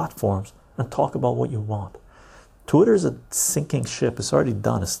tech platforms and talk about what you want. Twitter is a sinking ship. It's already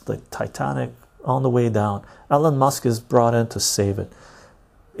done. It's like Titanic on the way down. Elon Musk is brought in to save it.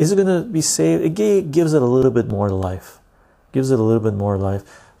 Is it going to be saved? It gives it a little bit more life.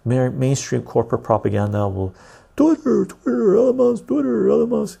 Mainstream corporate propaganda will Twitter, Elon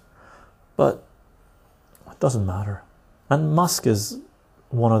Musk. But it doesn't matter. And Musk is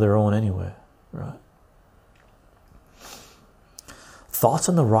one of their own anyway, right? Thoughts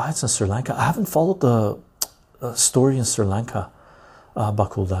on the riots in Sri Lanka? I haven't followed the story in Sri Lanka,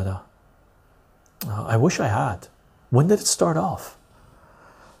 Bakul Dada. I wish I had. When did it start off?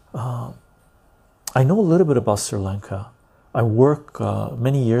 I know a little bit about Sri Lanka. I work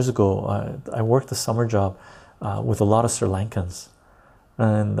many years ago. I worked a summer job with a lot of Sri Lankans,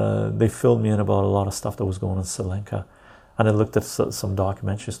 and they filled me in about a lot of stuff that was going on in Sri Lanka, and I looked at some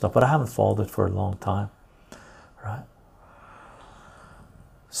documentary stuff, but I haven't followed it for a long time, right?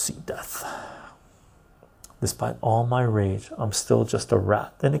 See death. Despite all my rage, I'm still just a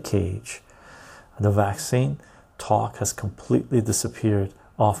rat in a cage. The vaccine talk has completely disappeared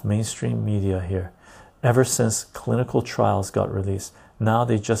off mainstream media here ever since clinical trials got released. Now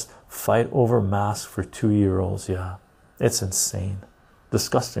they just fight over masks for 2-year-olds. Yeah, it's insane,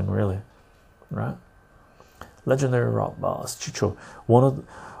 disgusting, really, right? Legendary Rock Boss Chicho,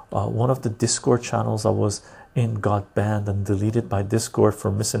 one of the Discord channels I was in got banned and deleted by Discord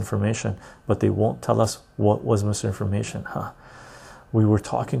for misinformation, but they won't tell us what was misinformation. We were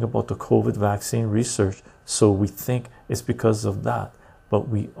talking about the COVID vaccine research, so we think it's because of that, but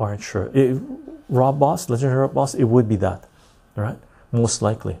we aren't sure. Rob Boss, Legendary Rob Boss, it would be that, right? Most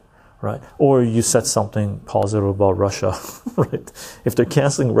likely, right? Or you said something positive about Russia, right? If they're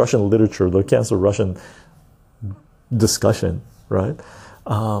canceling Russian literature, they'll cancel Russian discussion, right?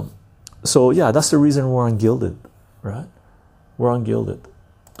 So yeah, that's the reason we're on Gilded, right? We're on Gilded.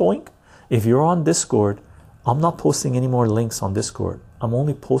 Doink. If you're on Discord, I'm not posting any more links on Discord. I'm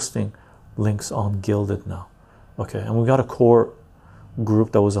only posting links on Gilded now. Okay, and we got a core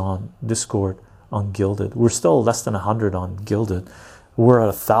group that was on Discord on Gilded. We're still less than 100 on Gilded. We're at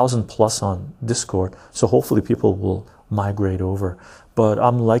 1,000 plus on Discord, so hopefully people will migrate over. But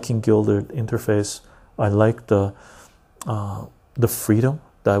I'm liking Gilded interface. I like the freedom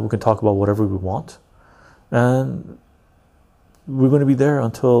that we can talk about whatever we want, and we're going to be there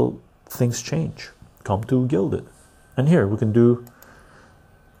until things change. Come to Gilded, and here we can do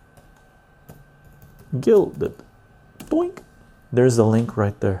Gilded. Doink. There's the link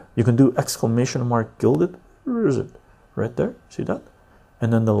right there. You can do !Gilded. Where is it? Right there. See that?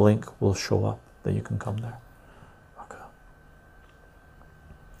 And then the link will show up that you can come there. Okay.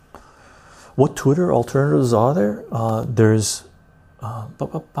 What Twitter alternatives are there? There's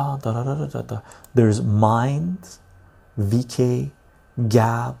Mind, VK,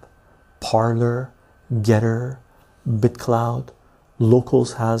 Gab, Parler, Getter, BitCloud,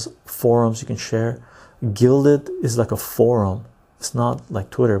 Locals has forums you can share. Gilded is like a forum. It's not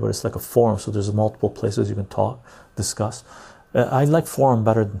like Twitter, but it's like a forum, so there's multiple places you can talk, discuss. I like forum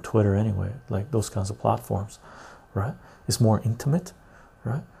better than Twitter anyway, like those kinds of platforms, right? It's more intimate,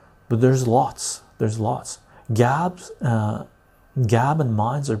 right? But there's lots. Gab and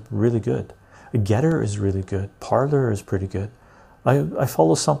Minds are really good. Getter is really good. Parler is pretty good. I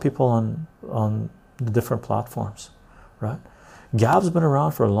follow some people on the different platforms, right? Gab's been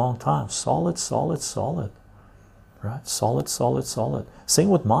around for a long time. Solid, right? Solid. Same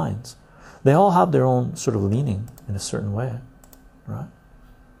with Minds. They all have their own sort of leaning in a certain way, right?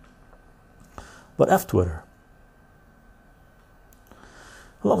 But F Twitter.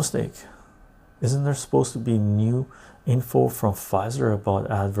 Hello, mistake. Isn't there supposed to be new info from Pfizer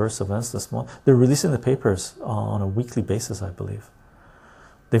about adverse events this month? They're releasing the papers on a weekly basis, I believe.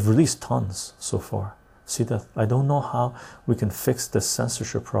 They've released tons so far. See that? I don't know how we can fix this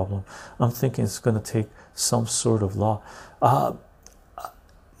censorship problem. I'm thinking it's going to take some sort of law.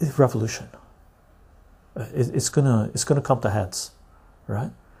 Revolution. It's gonna come to heads,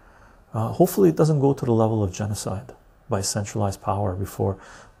 right? Hopefully it doesn't go to the level of genocide by centralized power before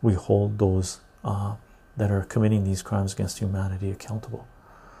we hold those that are committing these crimes against humanity accountable,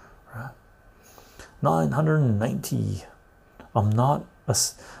 right? 990. I'm not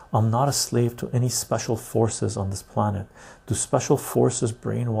a slave to any special forces on this planet. Do special forces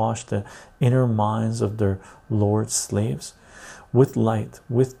brainwash the inner minds of their lord slaves? With light,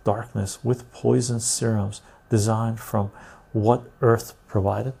 with darkness, with poison serums designed from what Earth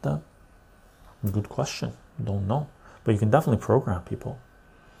provided them? Good question. Don't know. But you can definitely program people.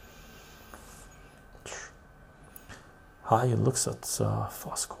 Hi, it looks at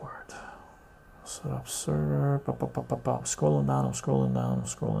Foscord. Set up server. I'm scrolling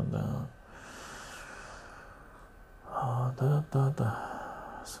down.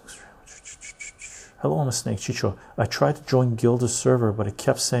 Hello, I'm a snake. Chicho. I tried to join Gilda's server, but it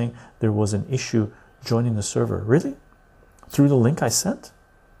kept saying there was an issue joining the server. Really? Through the link I sent?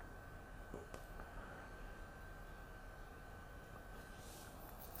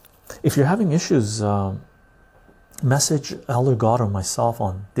 If you're having issues, message Elder God or myself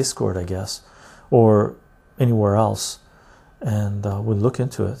on Discord, I guess, or anywhere else, and we'll look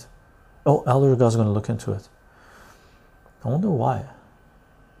into it. Oh, Elder God's going to look into it. I wonder why.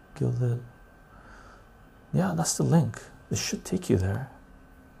 Gilded. Yeah, that's the link. It should take you there.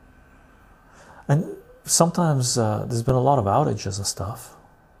 And sometimes there's been a lot of outages and stuff.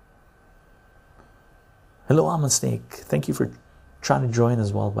 Hello, I'm a snake. Thank you for trying to join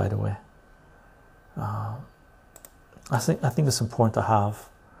as well, by the way. I think it's important to have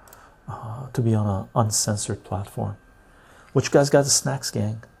to be on an uncensored platform. What you guys got? The snacks,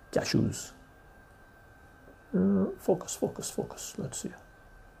 gang? Cashews. Focus. Let's see.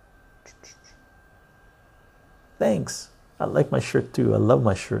 Thanks. I like my shirt too. I love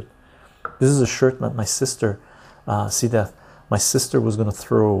my shirt. This is a shirt that my sister, see that my sister was going to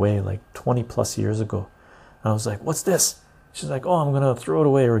throw away like 20 plus years ago. And I was like, what's this? She's like, oh, I'm going to throw it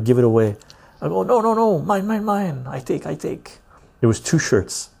away or give it away. I go, no, mine. I take. There was two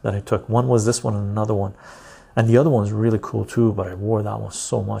shirts that I took. One was this one and another one. And the other one's really cool too, but I wore that one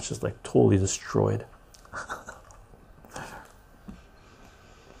so much, it's like totally destroyed.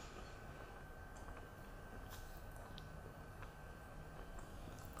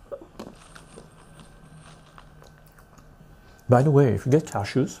 By the way, if you get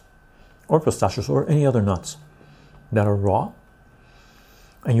cashews or pistachios or any other nuts that are raw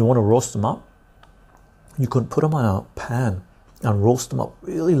and you want to roast them up, you can put them on a pan and roast them up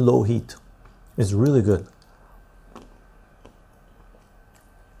really low heat. It's really good.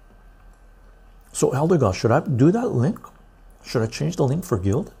 So Elder God, should I do that link? Should I change the link for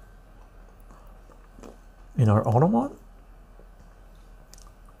Guild in our Automod?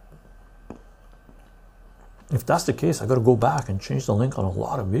 If that's the case, I got to go back and change the link on a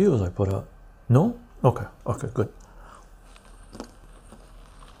lot of videos I put up. No? Okay, good.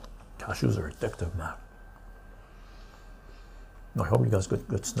 Cashews are addictive, man. I hope you guys get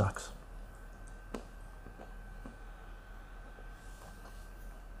good snacks.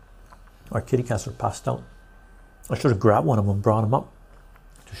 Our kitty cats are passed out. I should have grabbed one of them and brought them up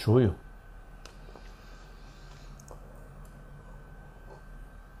to show you.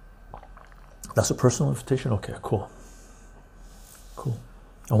 That's a personal invitation? Okay, cool.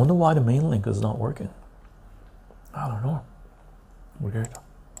 I wonder why the main link is not working. I don't know. Weird.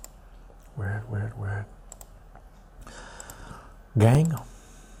 Gang,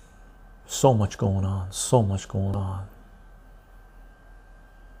 so much going on.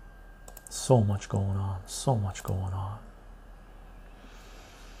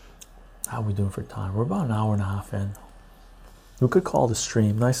 How are we doing for time? We're about an hour and a half in. We could call the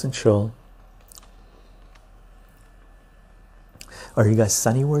stream nice and chill. Are you guys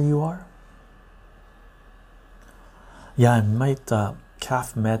sunny where you are? Yeah, I might.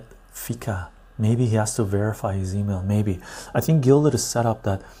 Caf met Fika. Maybe he has to verify his email. Maybe. I think Gilded is set up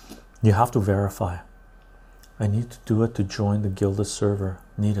that you have to verify. I need to do it to join the Gilded server.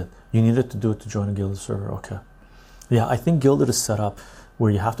 Need it. You needed to do it to join the Gilded server. Okay. Yeah, I think Gilded is set up where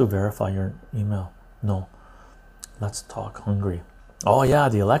you have to verify your email. No. Let's talk Hungary. Oh yeah,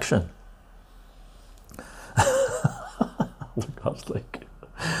 the election. Look, I was like,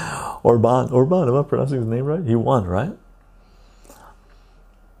 Orban, am I pronouncing his name right? He won, right?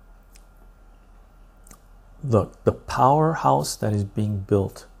 Look, the powerhouse that is being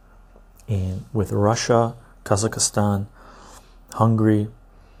built with Russia, Kazakhstan, Hungary,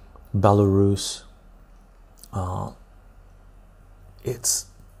 Belarus, it's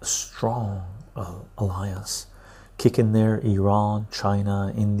a strong alliance. Kick in there Iran,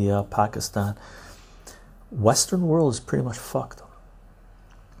 China, India, Pakistan. Western world is pretty much fucked.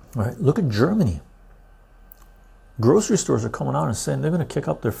 All right, look at Germany. Grocery stores are coming out and saying they're going to kick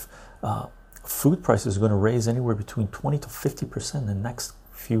up their food prices, are going to raise anywhere between 20 to 50% in the next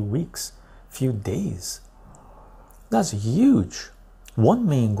few weeks, few days. That's huge. One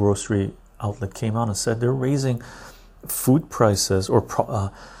main grocery outlet came out and said they're raising food prices or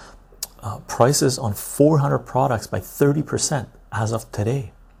prices on 400 products by 30% as of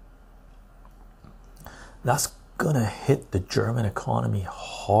today. That's gonna hit the German economy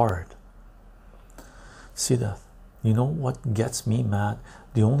hard. See that? You know what gets me mad?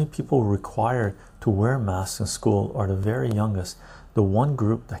 The only people required to wear masks in school are the very youngest, the one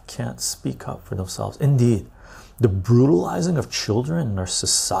group that can't speak up for themselves. Indeed, the brutalizing of children in our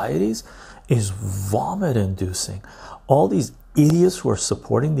societies is vomit-inducing. All these idiots who are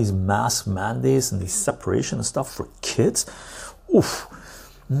supporting these mask mandates and these separation and stuff for kids, oof,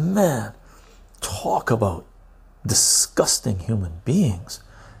 man, talk about disgusting human beings.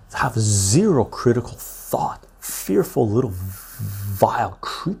 Have zero critical thought, fearful little vile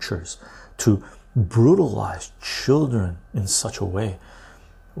creatures to brutalize children in such a way.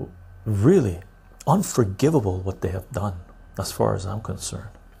 Really unforgivable what they have done, as far as I'm concerned.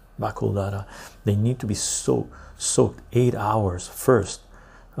 Bakuldara, they need to be soaked 8 hours first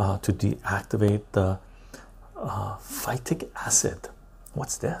to deactivate the phytic acid.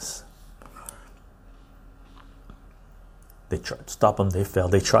 What's this? They tried to stop them, they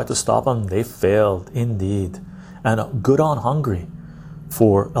failed. They tried to stop them, they failed indeed. And good on Hungary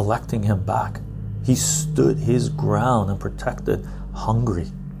for electing him back. He stood his ground and protected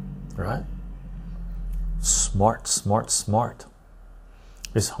Hungary, right? Smart, smart, smart.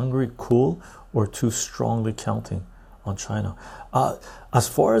 Is Hungary cool or too strongly counting on China? As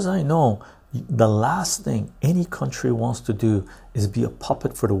far as I know, the last thing any country wants to do is be a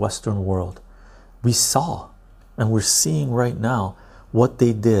puppet for the Western world. We saw and we're seeing right now what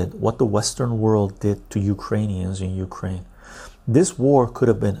they did, what the Western world did to Ukrainians in Ukraine. This war could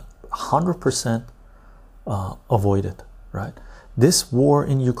have been 100% avoided, right? This war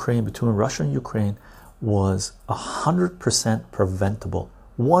in Ukraine, between Russia and Ukraine, was 100% preventable.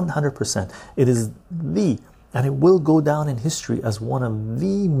 100%. It is and it will go down in history as one of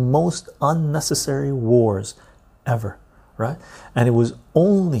the most unnecessary wars ever, right? And it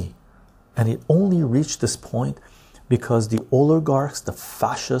only reached this point because the oligarchs, the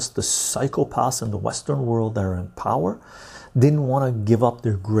fascists, the psychopaths in the Western world that are in power didn't want to give up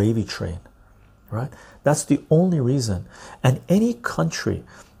their gravy train, right? That's the only reason. And any country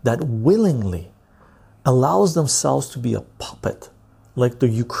that willingly allows themselves to be a puppet, like the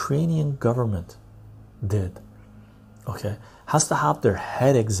Ukrainian government did, okay, has to have their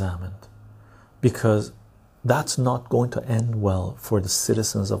head examined, because that's not going to end well for the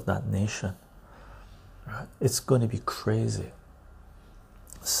citizens of that nation, right? It's going to be crazy.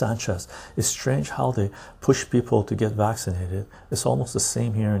 Sanchez, it's strange how they push people to get vaccinated. It's almost the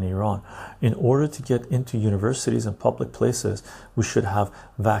same here in Iran. In order to get into universities and public places, we should have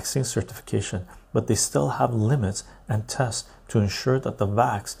vaccine certification, but they still have limits and tests to ensure that the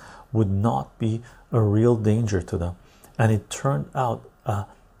vax would not be a real danger to them, and it turned out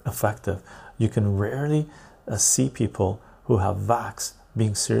effective. You can rarely see people who have vax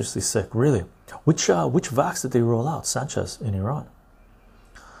being seriously sick. Really? Which vax did they roll out, Sanchez, in Iran?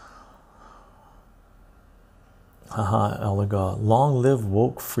 Haha, Eliga. Long live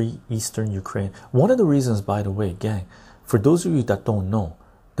woke free Eastern Ukraine. One of the reasons, by the way, gang, for those of you that don't know,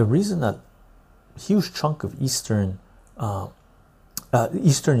 the reason that huge chunk of Eastern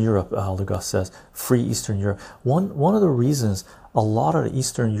Eastern Europe, Aldegas says, free Eastern Europe. One of the reasons a lot of the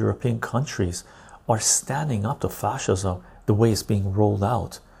Eastern European countries are standing up to fascism the way it's being rolled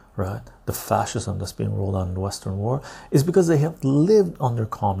out, right? The fascism that's being rolled out in the Western world is because they have lived under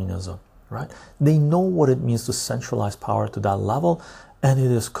communism, right? They know what it means to centralize power to that level, and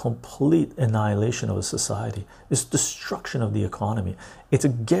it is complete annihilation of a society. It's destruction of the economy. It's a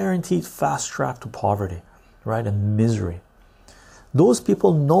guaranteed fast track to poverty, right, and misery. Those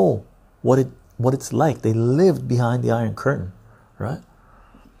people know what it's like. They lived behind the Iron Curtain, right?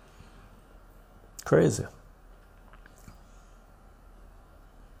 Crazy.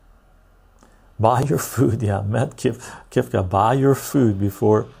 Buy your food, yeah. Matt Kifka, buy your food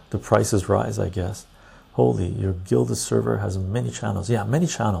before the prices rise, I guess. Holy, your gilded server has many channels. Yeah, many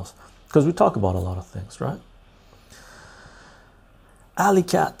channels. Because we talk about a lot of things, right? Alley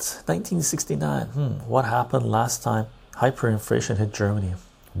Cat, 1969. What happened last time hyperinflation hit Germany?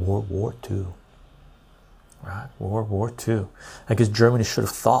 World War II. Right? World War II. I guess Germany should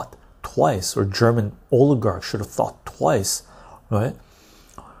have thought twice, or German oligarchs should have thought twice, right?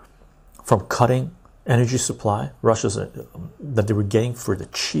 From cutting energy supply, Russia's that they were getting for the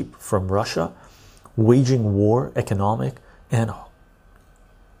cheap from Russia, waging war, economic and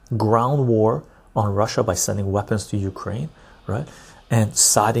ground war on Russia by sending weapons to Ukraine, right? And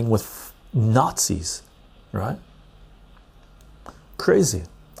siding with Nazis, right? Crazy.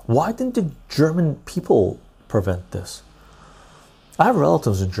 Why didn't the German people prevent this? I have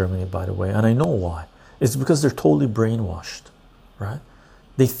relatives in Germany, by the way, and I know why. It's because they're totally brainwashed, right?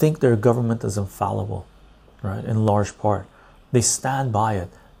 They think their government is infallible, right? In large part, they stand by it.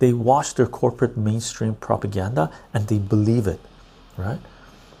 They watch their corporate mainstream propaganda and they believe it, right?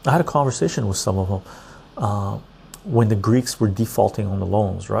 I had a conversation with some of them when the Greeks were defaulting on the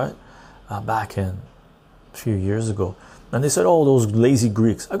loans, right? Back in a few years ago. And they said, oh, those lazy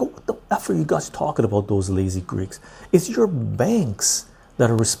Greeks. I go, what the F are you guys talking about, those lazy Greeks? It's your banks that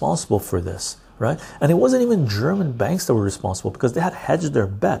are responsible for this, right? And it wasn't even German banks that were responsible, because they had hedged their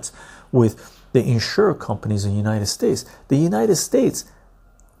bets with the insurer companies in the United States. The United States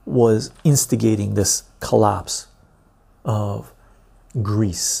was instigating this collapse of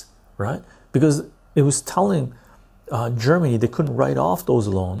Greece, right? Because it was telling Germany they couldn't write off those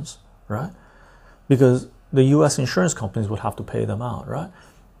loans, right? Because the US insurance companies would have to pay them out, right?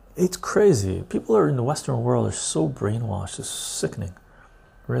 It's crazy. People are in the Western world are so brainwashed. It's sickening,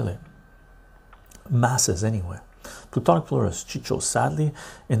 really. Masses, anyway. Plutonic Pluralist, Chicho, sadly,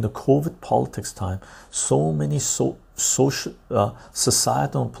 in the COVID politics time, so many social,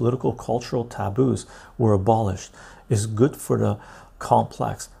 societal and political cultural taboos were abolished. It's good for the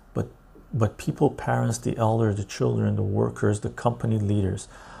complex, but people, parents, the elder, the children, the workers, the company leaders,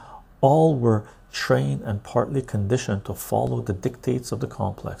 all were trained and partly conditioned to follow the dictates of the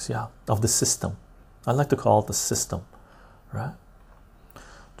complex, yeah, of the system. I like to call it the system, right?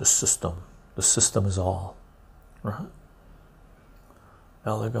 The system is all, right?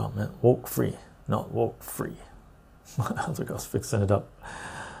 Elder government, woke free, not woke free. Elder God's fixing it up.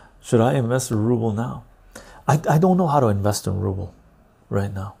 Should I invest in ruble now? I don't know how to invest in ruble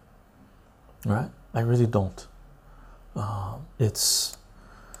right now, right? I really don't.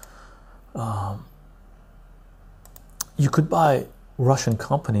 You could buy Russian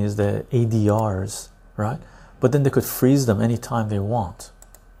companies, the ADRs, right? But then they could freeze them anytime they want,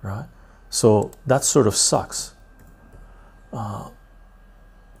 right? So that sort of sucks.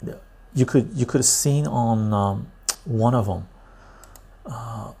 You could have seen on one of them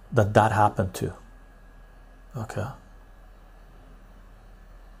that happened to. Okay.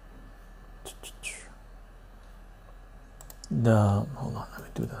 Hold on, let me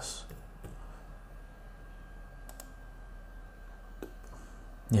do this.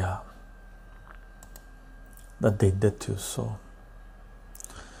 Yeah, that they did too. So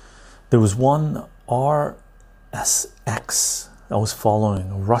there was one RSX I was following,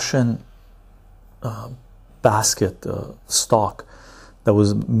 a Russian basket stock that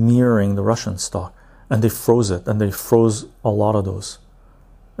was mirroring the Russian stock, and they froze it, and they froze a lot of those,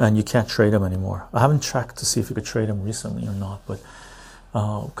 and you can't trade them anymore. I haven't checked to see if you could trade them recently or not, but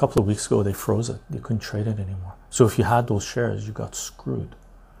a couple of weeks ago they froze it. You couldn't trade it anymore. So if you had those shares, you got screwed,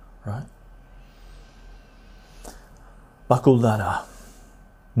 right? Bakuldada,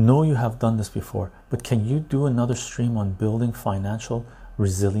 know you have done this before, but can you do another stream on building financial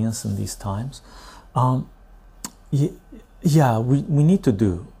resilience in these times? Yeah, we need to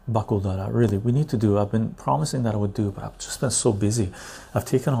do, buckled that out. Really, we need to do. I've been promising that I would do, but I've just been so busy. I've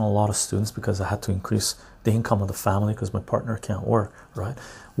taken on a lot of students because I had to increase the income of the family because my partner can't work, right?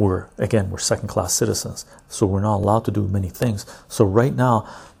 We're second-class citizens, so we're not allowed to do many things. So right now,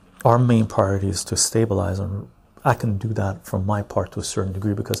 our main priority is to stabilize, and I can do that from my part to a certain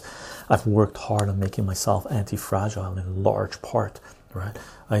degree because I've worked hard on making myself anti-fragile in large part, right?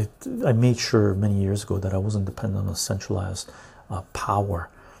 I made sure many years ago that I wasn't dependent on centralized power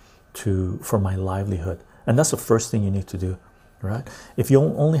for my livelihood, and that's the first thing you need to do, right? If you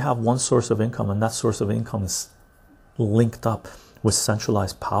only have one source of income and that source of income is linked up with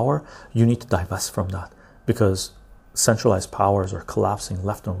centralized power, you need to divest from that because centralized powers are collapsing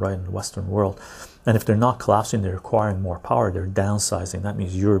left and right in the Western world, and if they're not collapsing, they're acquiring more power, they're downsizing. That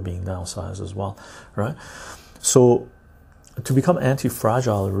means you're being downsized as well, right? So to become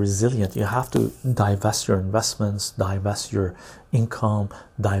anti-fragile or resilient, you have to divest your investments, divest your income,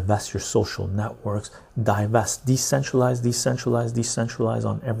 divest your social networks, decentralize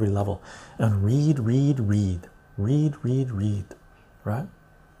on every level, and read, right?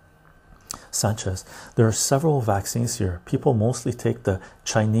 Sanchez, there are several vaccines here. People mostly take the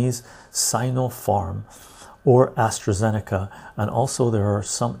Chinese Sinopharm or AstraZeneca, and also there are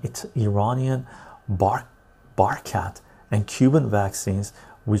some Iranian Barcat and Cuban vaccines,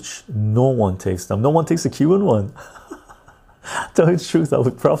 which no one takes them. No one takes the Cuban one. Tell you the truth, I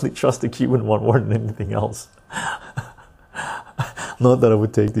would probably trust the Cuban one more than anything else. Not that I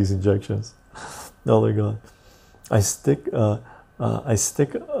would take these injections. Oh my God. I stick of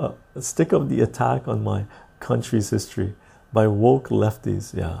the attack on my country's history by woke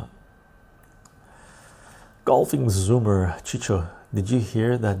lefties. Yeah. Golfing Zoomer Chicho, did you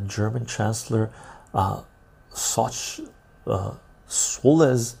hear that German Chancellor Scholz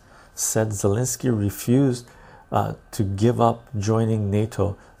said Zelensky refused to give up joining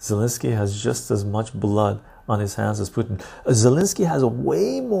NATO? Zelensky has just as much blood on his hands as Putin. Zelensky has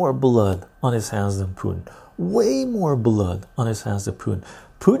way more blood on his hands than Putin. Way more blood on his hands than Putin.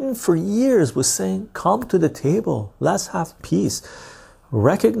 Putin for years was saying, come to the table, let's have peace.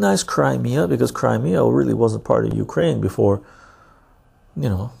 Recognize Crimea, because Crimea really wasn't part of Ukraine before,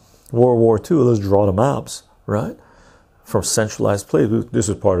 World War II. Let's draw the maps, right? From centralized place, this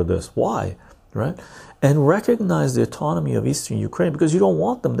is part of this. Why, right? And recognize the autonomy of Eastern Ukraine, because you don't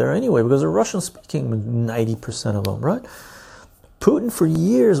want them there anyway, because they're Russian speaking, 90% of them, right? Putin for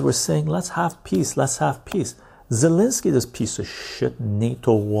years was saying, let's have peace, let's have peace. Zelensky, this piece of shit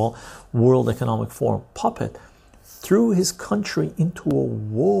NATO World Economic Forum puppet, threw his country into a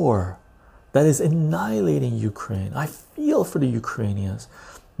war that is annihilating Ukraine. I feel for the Ukrainians,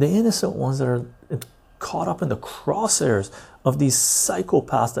 the innocent ones that are caught up in the crosshairs of these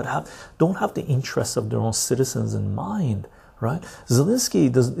psychopaths that don't have the interests of their own citizens in mind, right?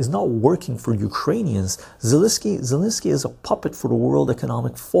 Zelensky is not working for Ukrainians. Zelensky is a puppet for the World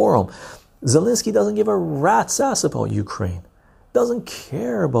Economic Forum. Zelensky doesn't give a rat's ass about Ukraine. Doesn't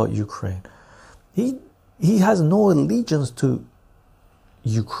care about Ukraine. He has no allegiance to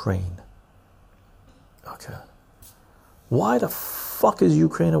Ukraine. Okay. Why the fuck is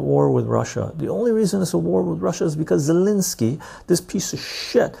Ukraine at war with Russia? The only reason it's a war with Russia is because Zelensky, this piece of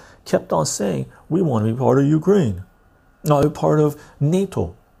shit, kept on saying, we want to be part of Ukraine. Not be part of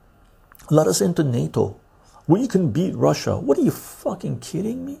NATO. Let us into NATO. We can beat Russia. What are you fucking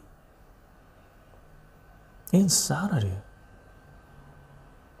kidding me? Insanity.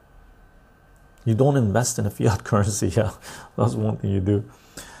 You don't invest in a fiat currency. Yeah, that's one thing you do.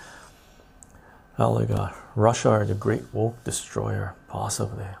 Oh my God. Russia are the great woke destroyer,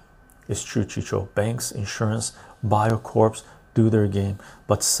 possibly. It's true, Chicho. Banks, insurance, biocorps do their game,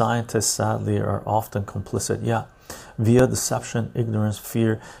 but scientists sadly are often complicit. Yeah, via deception, ignorance,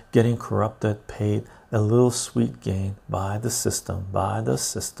 fear, getting corrupted, paid a little sweet gain by the system, by the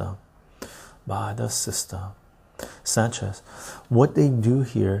system. Sanchez, what they do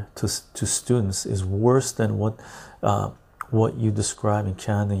here to students is worse than what you describe in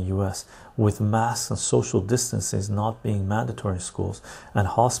Canada and US, with masks and social distancing not being mandatory in schools and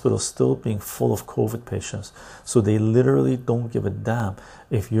hospitals still being full of COVID patients. So they literally don't give a damn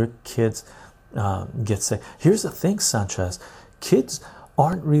if your kids get sick. Here's the thing, Sanchez, kids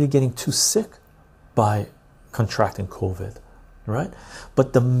aren't really getting too sick by contracting COVID, right?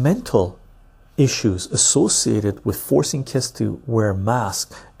 But the mental issues associated with forcing kids to wear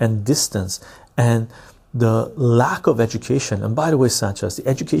masks and distance and the lack of education. And by the way, Sanchez, the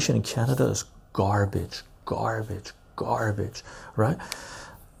education in Canada is garbage, right?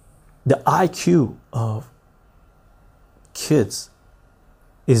 The IQ of kids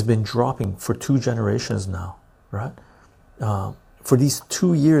has been dropping for 2 generations now, right? for these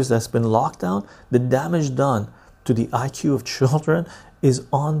 2 years that's been locked down, the damage done to the IQ of children is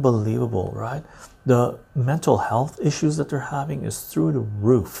unbelievable, right? The mental health issues that they're having is through the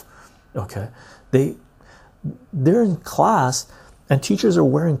roof. Okay, they're in class and teachers are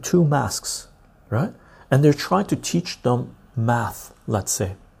wearing 2 masks, right? And they're trying to teach them math, let's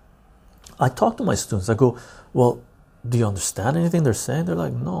say. I talk to my students, I go, well, do you understand anything they're saying? They're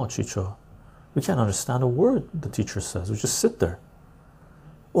like, no, Chicho, we can't understand a word the teacher says. We just sit there.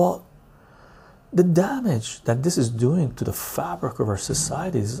 Well, the damage that this is doing to the fabric of our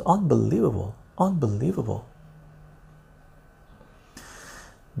societies is unbelievable. Unbelievable.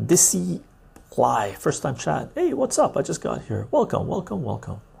 Dissy Fly, first time chat. Hey, what's up? I just got here. Welcome, welcome,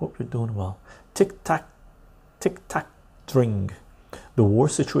 welcome. Hope you're doing well. Tic tac ring. The war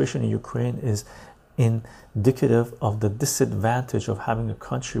situation in Ukraine is indicative of the disadvantage of having a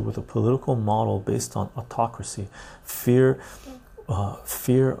country with a political model based on autocracy, fear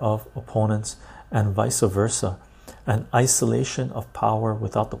of opponents, and vice versa, and isolation of power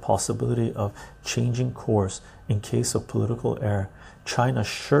without the possibility of changing course in case of political error. China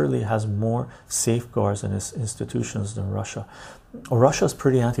surely has more safeguards in its institutions than Russia. Russia is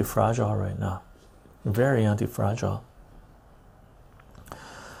pretty anti-fragile right now, very anti-fragile.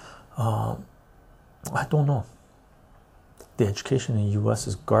 I don't know. The education in the US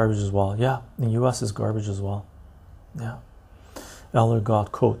is garbage as well. Yeah, the US is garbage as well. Yeah. Elder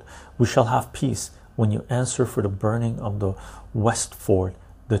God quote, we shall have peace when you answer for the burning of the West Fort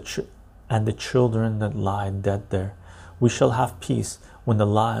and the children that lie dead there. We shall have peace when the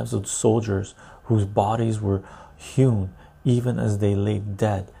lives of the soldiers whose bodies were hewn even as they lay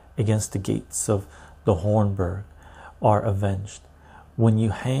dead against the gates of the Hornburg are avenged. When you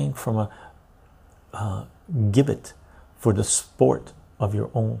hang from a gibbet for the sport of your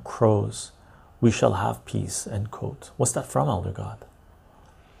own crows, we shall have peace, end quote. What's that from, Elder God?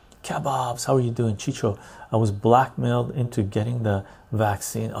 Kebabs, how are you doing? Chicho, I was blackmailed into getting the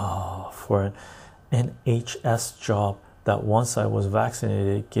vaccine for an NHS job that once I was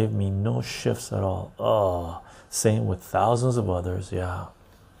vaccinated, it gave me no shifts at all. Same with thousands of others. Yeah.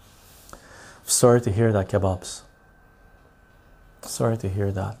 Sorry to hear that, Kebabs. Sorry to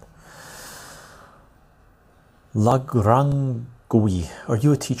hear that. Lagrangui, are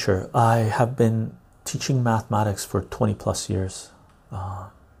you a teacher? I have been teaching mathematics for 20 plus years.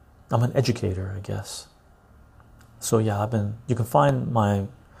 I'm an educator, I guess. So yeah, you can find my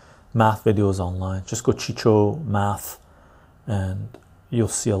math videos online. Just go Chicho Math and you'll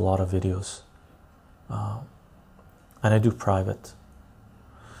see a lot of videos. And I do private.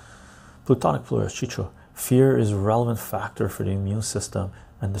 Plutonic Plurus, Chicho. Fear is a relevant factor for the immune system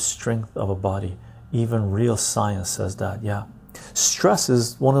and the strength of a body. Even real science says that. Yeah, stress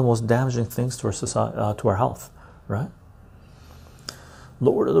is one of the most damaging things to our society, to our health, right?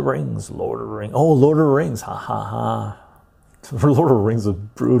 Lord of the Rings, Lord of the Rings. Oh, Lord of the Rings, ha ha ha. Lord of the Rings is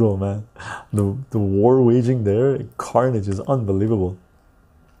brutal, man. The war waging there, carnage is unbelievable.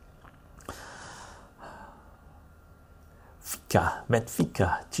 Fika,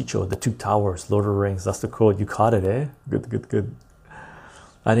 Metfika, Chicho, the 2 towers, Lord of the Rings. That's the code. You caught it, eh? Good.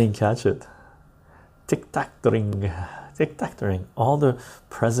 I didn't catch it. Tic-tac-ring. Tic-tac-ring. All the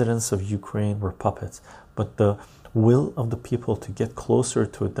presidents of Ukraine were puppets, but the will of the people to get closer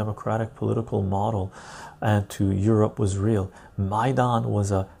to a democratic political model and to Europe was real. Maidan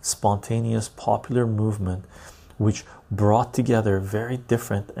was a spontaneous popular movement which brought together very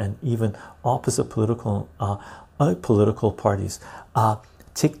different and even opposite political parties.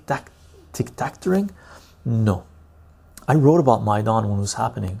 Tic-tac-ring? No. I wrote about Maidan when it was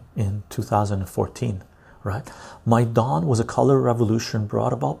happening in 2014, right? Maidan was a color revolution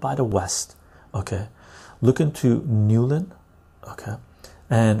brought about by the West, okay? Look into Newland, okay,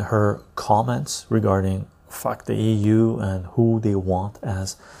 and her comments regarding fuck the EU and who they want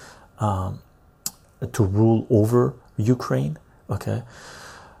as to rule over Ukraine, okay.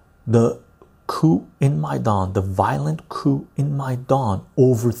 The coup in Maidan, the violent coup in Maidan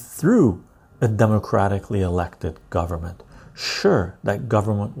overthrew a democratically elected government. Sure, that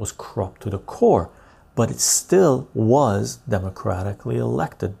government was corrupt to the core, but it still was democratically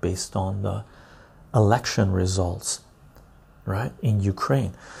elected based on the election results, right, in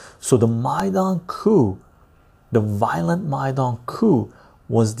Ukraine. So the Maidan coup, the violent Maidan coup,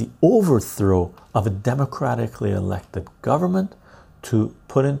 was the overthrow of a democratically elected government to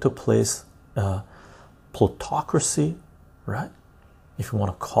put into place plutocracy, right, if you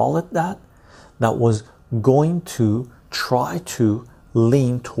want to call it that, that was going to try to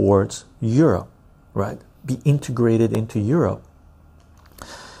lean towards Europe, right, be integrated into Europe.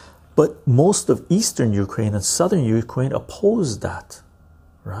 But most of eastern Ukraine and southern Ukraine opposed that,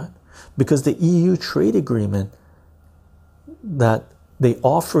 right? Because the EU trade agreement that they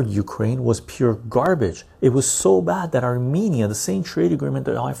offered Ukraine was pure garbage. It was so bad that Armenia, the same trade agreement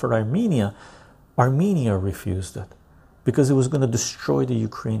that offered Armenia, Armenia refused it because it was going to destroy the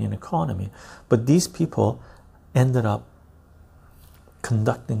Ukrainian economy. But these people ended up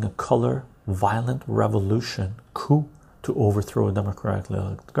conducting a color violent revolution coup to overthrow a democratically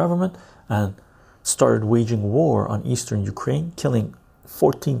elected government and started waging war on eastern Ukraine, killing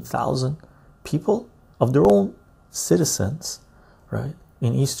 14,000 people of their own citizens, right,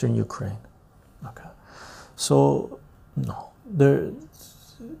 in eastern Ukraine. Okay, so no, there.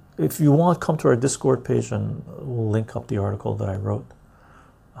 If you want, come to our Discord page and we'll link up the article that I wrote.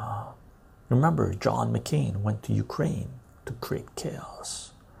 Remember, John McCain went to Ukraine to create chaos.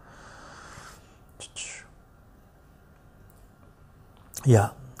 Yeah,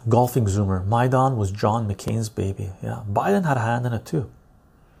 golfing zoomer. Maidan was John McCain's baby. Yeah, Biden had a hand in it too.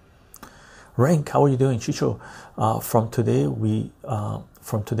 Rank, how are you doing, Chicho? From today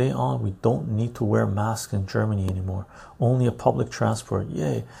on, we don't need to wear masks in Germany anymore. Only a public transport.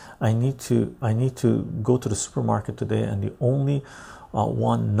 Yay! I need to go to the supermarket today, and the only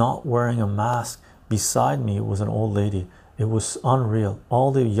one not wearing a mask beside me was an old lady. It was unreal. All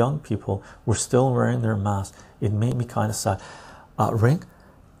the young people were still wearing their masks. It made me kind of sad. Rank,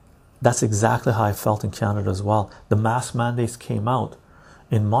 that's exactly how I felt in Canada as well. The mask mandates came out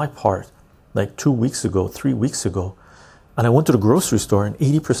in my part like 2 weeks ago, 3 weeks ago, and I went to the grocery store and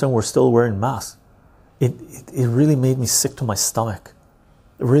 80% were still wearing masks. It really made me sick to my stomach.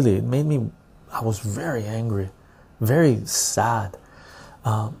 Really, it made me, I was very angry, very sad.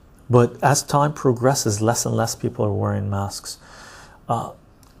 But as time progresses, less and less people are wearing masks.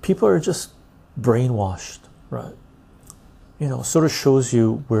 People are just brainwashed, right? You know, sort of shows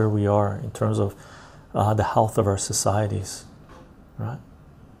you where we are in terms of the health of our societies, right?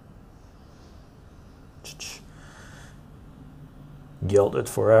 Gilded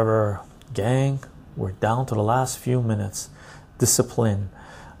forever. Gang, we're down to the last few minutes. Discipline.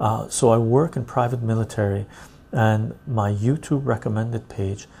 So I work in private military, and my YouTube recommended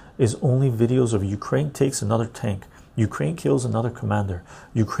page is only videos of Ukraine takes another tank, Ukraine kills another commander,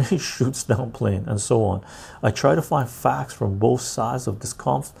 Ukraine shoots down plane, and so on. I try to find facts from both sides of this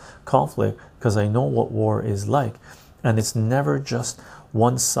conflict because I know what war is like, and it's never just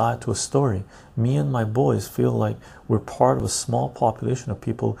one side to a story. Me and my boys feel like we're part of a small population of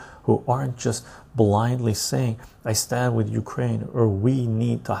people who aren't just blindly saying I stand with Ukraine or we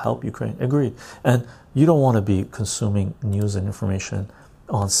need to help Ukraine. Agreed. And you don't want to be consuming news and information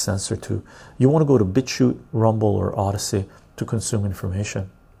on CensorTube. You want to go to BitChute, Rumble, or Odyssey to consume information.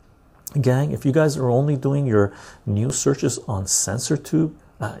 Gang, if you guys are only doing your news searches on CensorTube,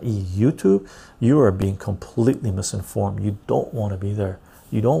 YouTube, you are being completely misinformed. You don't want to be there.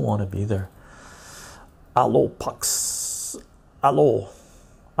 You don't want to be there. Allo Pux.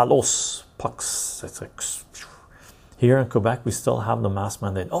 Allos Pux. It's like here in Quebec we still have the mask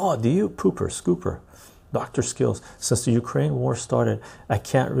mandate. Oh, do you? Pooper, scooper. Dr. Skills, since the Ukraine war started, I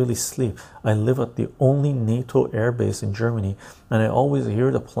can't really sleep. I live at the only NATO airbase in Germany, and I always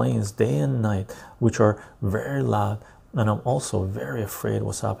hear the planes day and night, which are very loud, and I'm also very afraid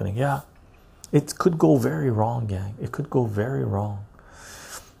what's happening. Yeah, it could go very wrong, gang. It could go very wrong.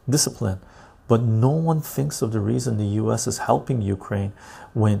 Discipline. But no one thinks of the reason the US is helping Ukraine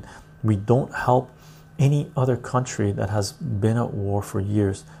when we don't help any other country that has been at war for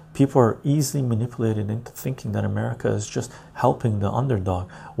years. People are easily manipulated into thinking that America is just helping the underdog,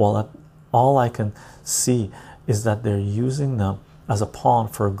 while all I can see is that they're using them as a pawn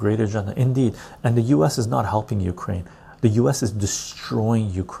for a greater agenda. Indeed, and the US is not helping Ukraine. The US is destroying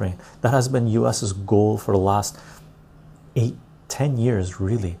Ukraine. That has been US's goal for the last 8-10 years,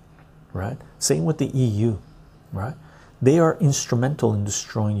 really, right? Same with the EU, right? They are instrumental in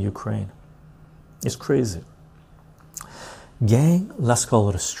destroying Ukraine. It's crazy. Gang, let's call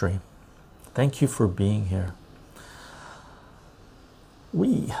it a stream. Thank you for being here.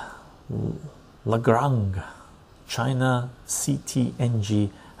 We Lagrang China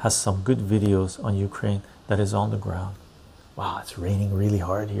CTNG has some good videos on Ukraine that is on the ground. Wow, it's raining really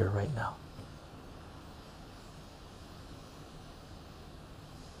hard here right now.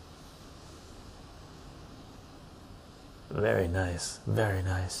 Very nice, very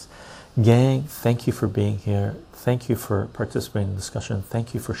nice. Gang, thank you for being here. Thank you for participating in the discussion.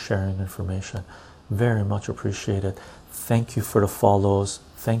 Thank you for sharing information. Very much appreciated. Thank you for the follows.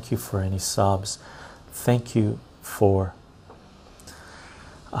 Thank you for any subs. Thank you for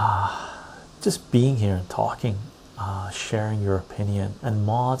just being here and talking. sharing your opinion. And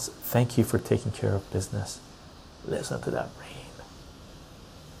mods, thank you for taking care of business. Listen to that rain.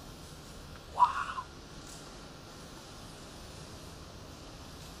 Wow.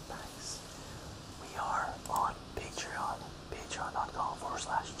 Thanks. We are on Patreon,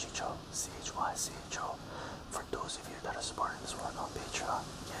 patreon.com/Chicho, CHYCHO. For those of you that are supporting this work on Patreon,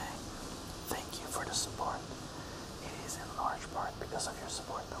 gang, thank you for the support. It is in large part because of your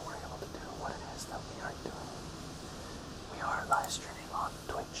support that we're able to do what it is that we are doing. We are live streaming on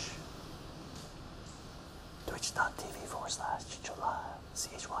Twitch, twitch.tv/Chicho Live,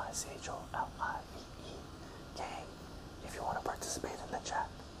 CHYCHOLIVE. Gang, if you want to participate in the chat,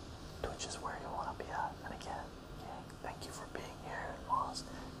 Twitch is where you want to be at. And again, gang, thank you for being here, and Moz,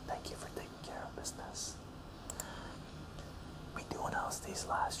 thank you for taking care of business. We do announce these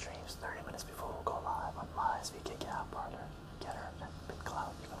live streams 30 minutes before we go live on my SVK Gap Parlor, Getter, and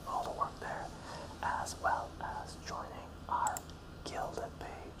BitCloud. You can follow the work there, as well as joining our Gilded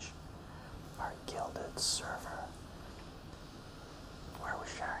page, our Gilded server, where we're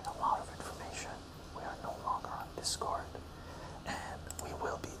sharing a lot of information. We are no longer on Discord, and we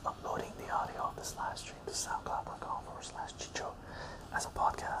will be uploading the audio of this live stream to soundcloud.com/Chicho as a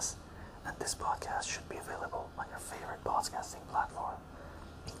podcast. And this podcast should be available on your favorite podcasting platform,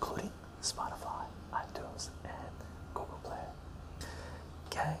 including Spotify, iTunes, and Google Play.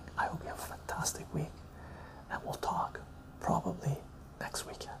 Gang, I hope you have a fantastic week, and we'll talk probably next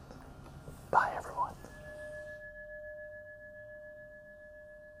weekend. Bye, everyone.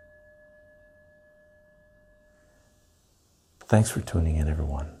 Thanks for tuning in,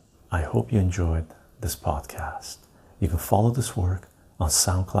 everyone. I hope you enjoyed this podcast. You can follow this work on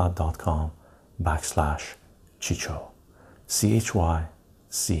soundcloud.com/Chicho,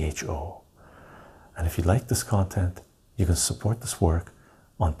 CHYCHO. And if you like this content, you can support this work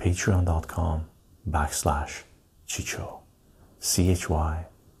on patreon.com/Chicho,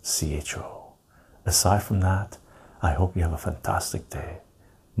 CHYCHO. Aside from that, I hope you have a fantastic day,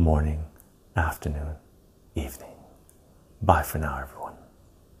 morning, afternoon, evening. Bye for now, everyone.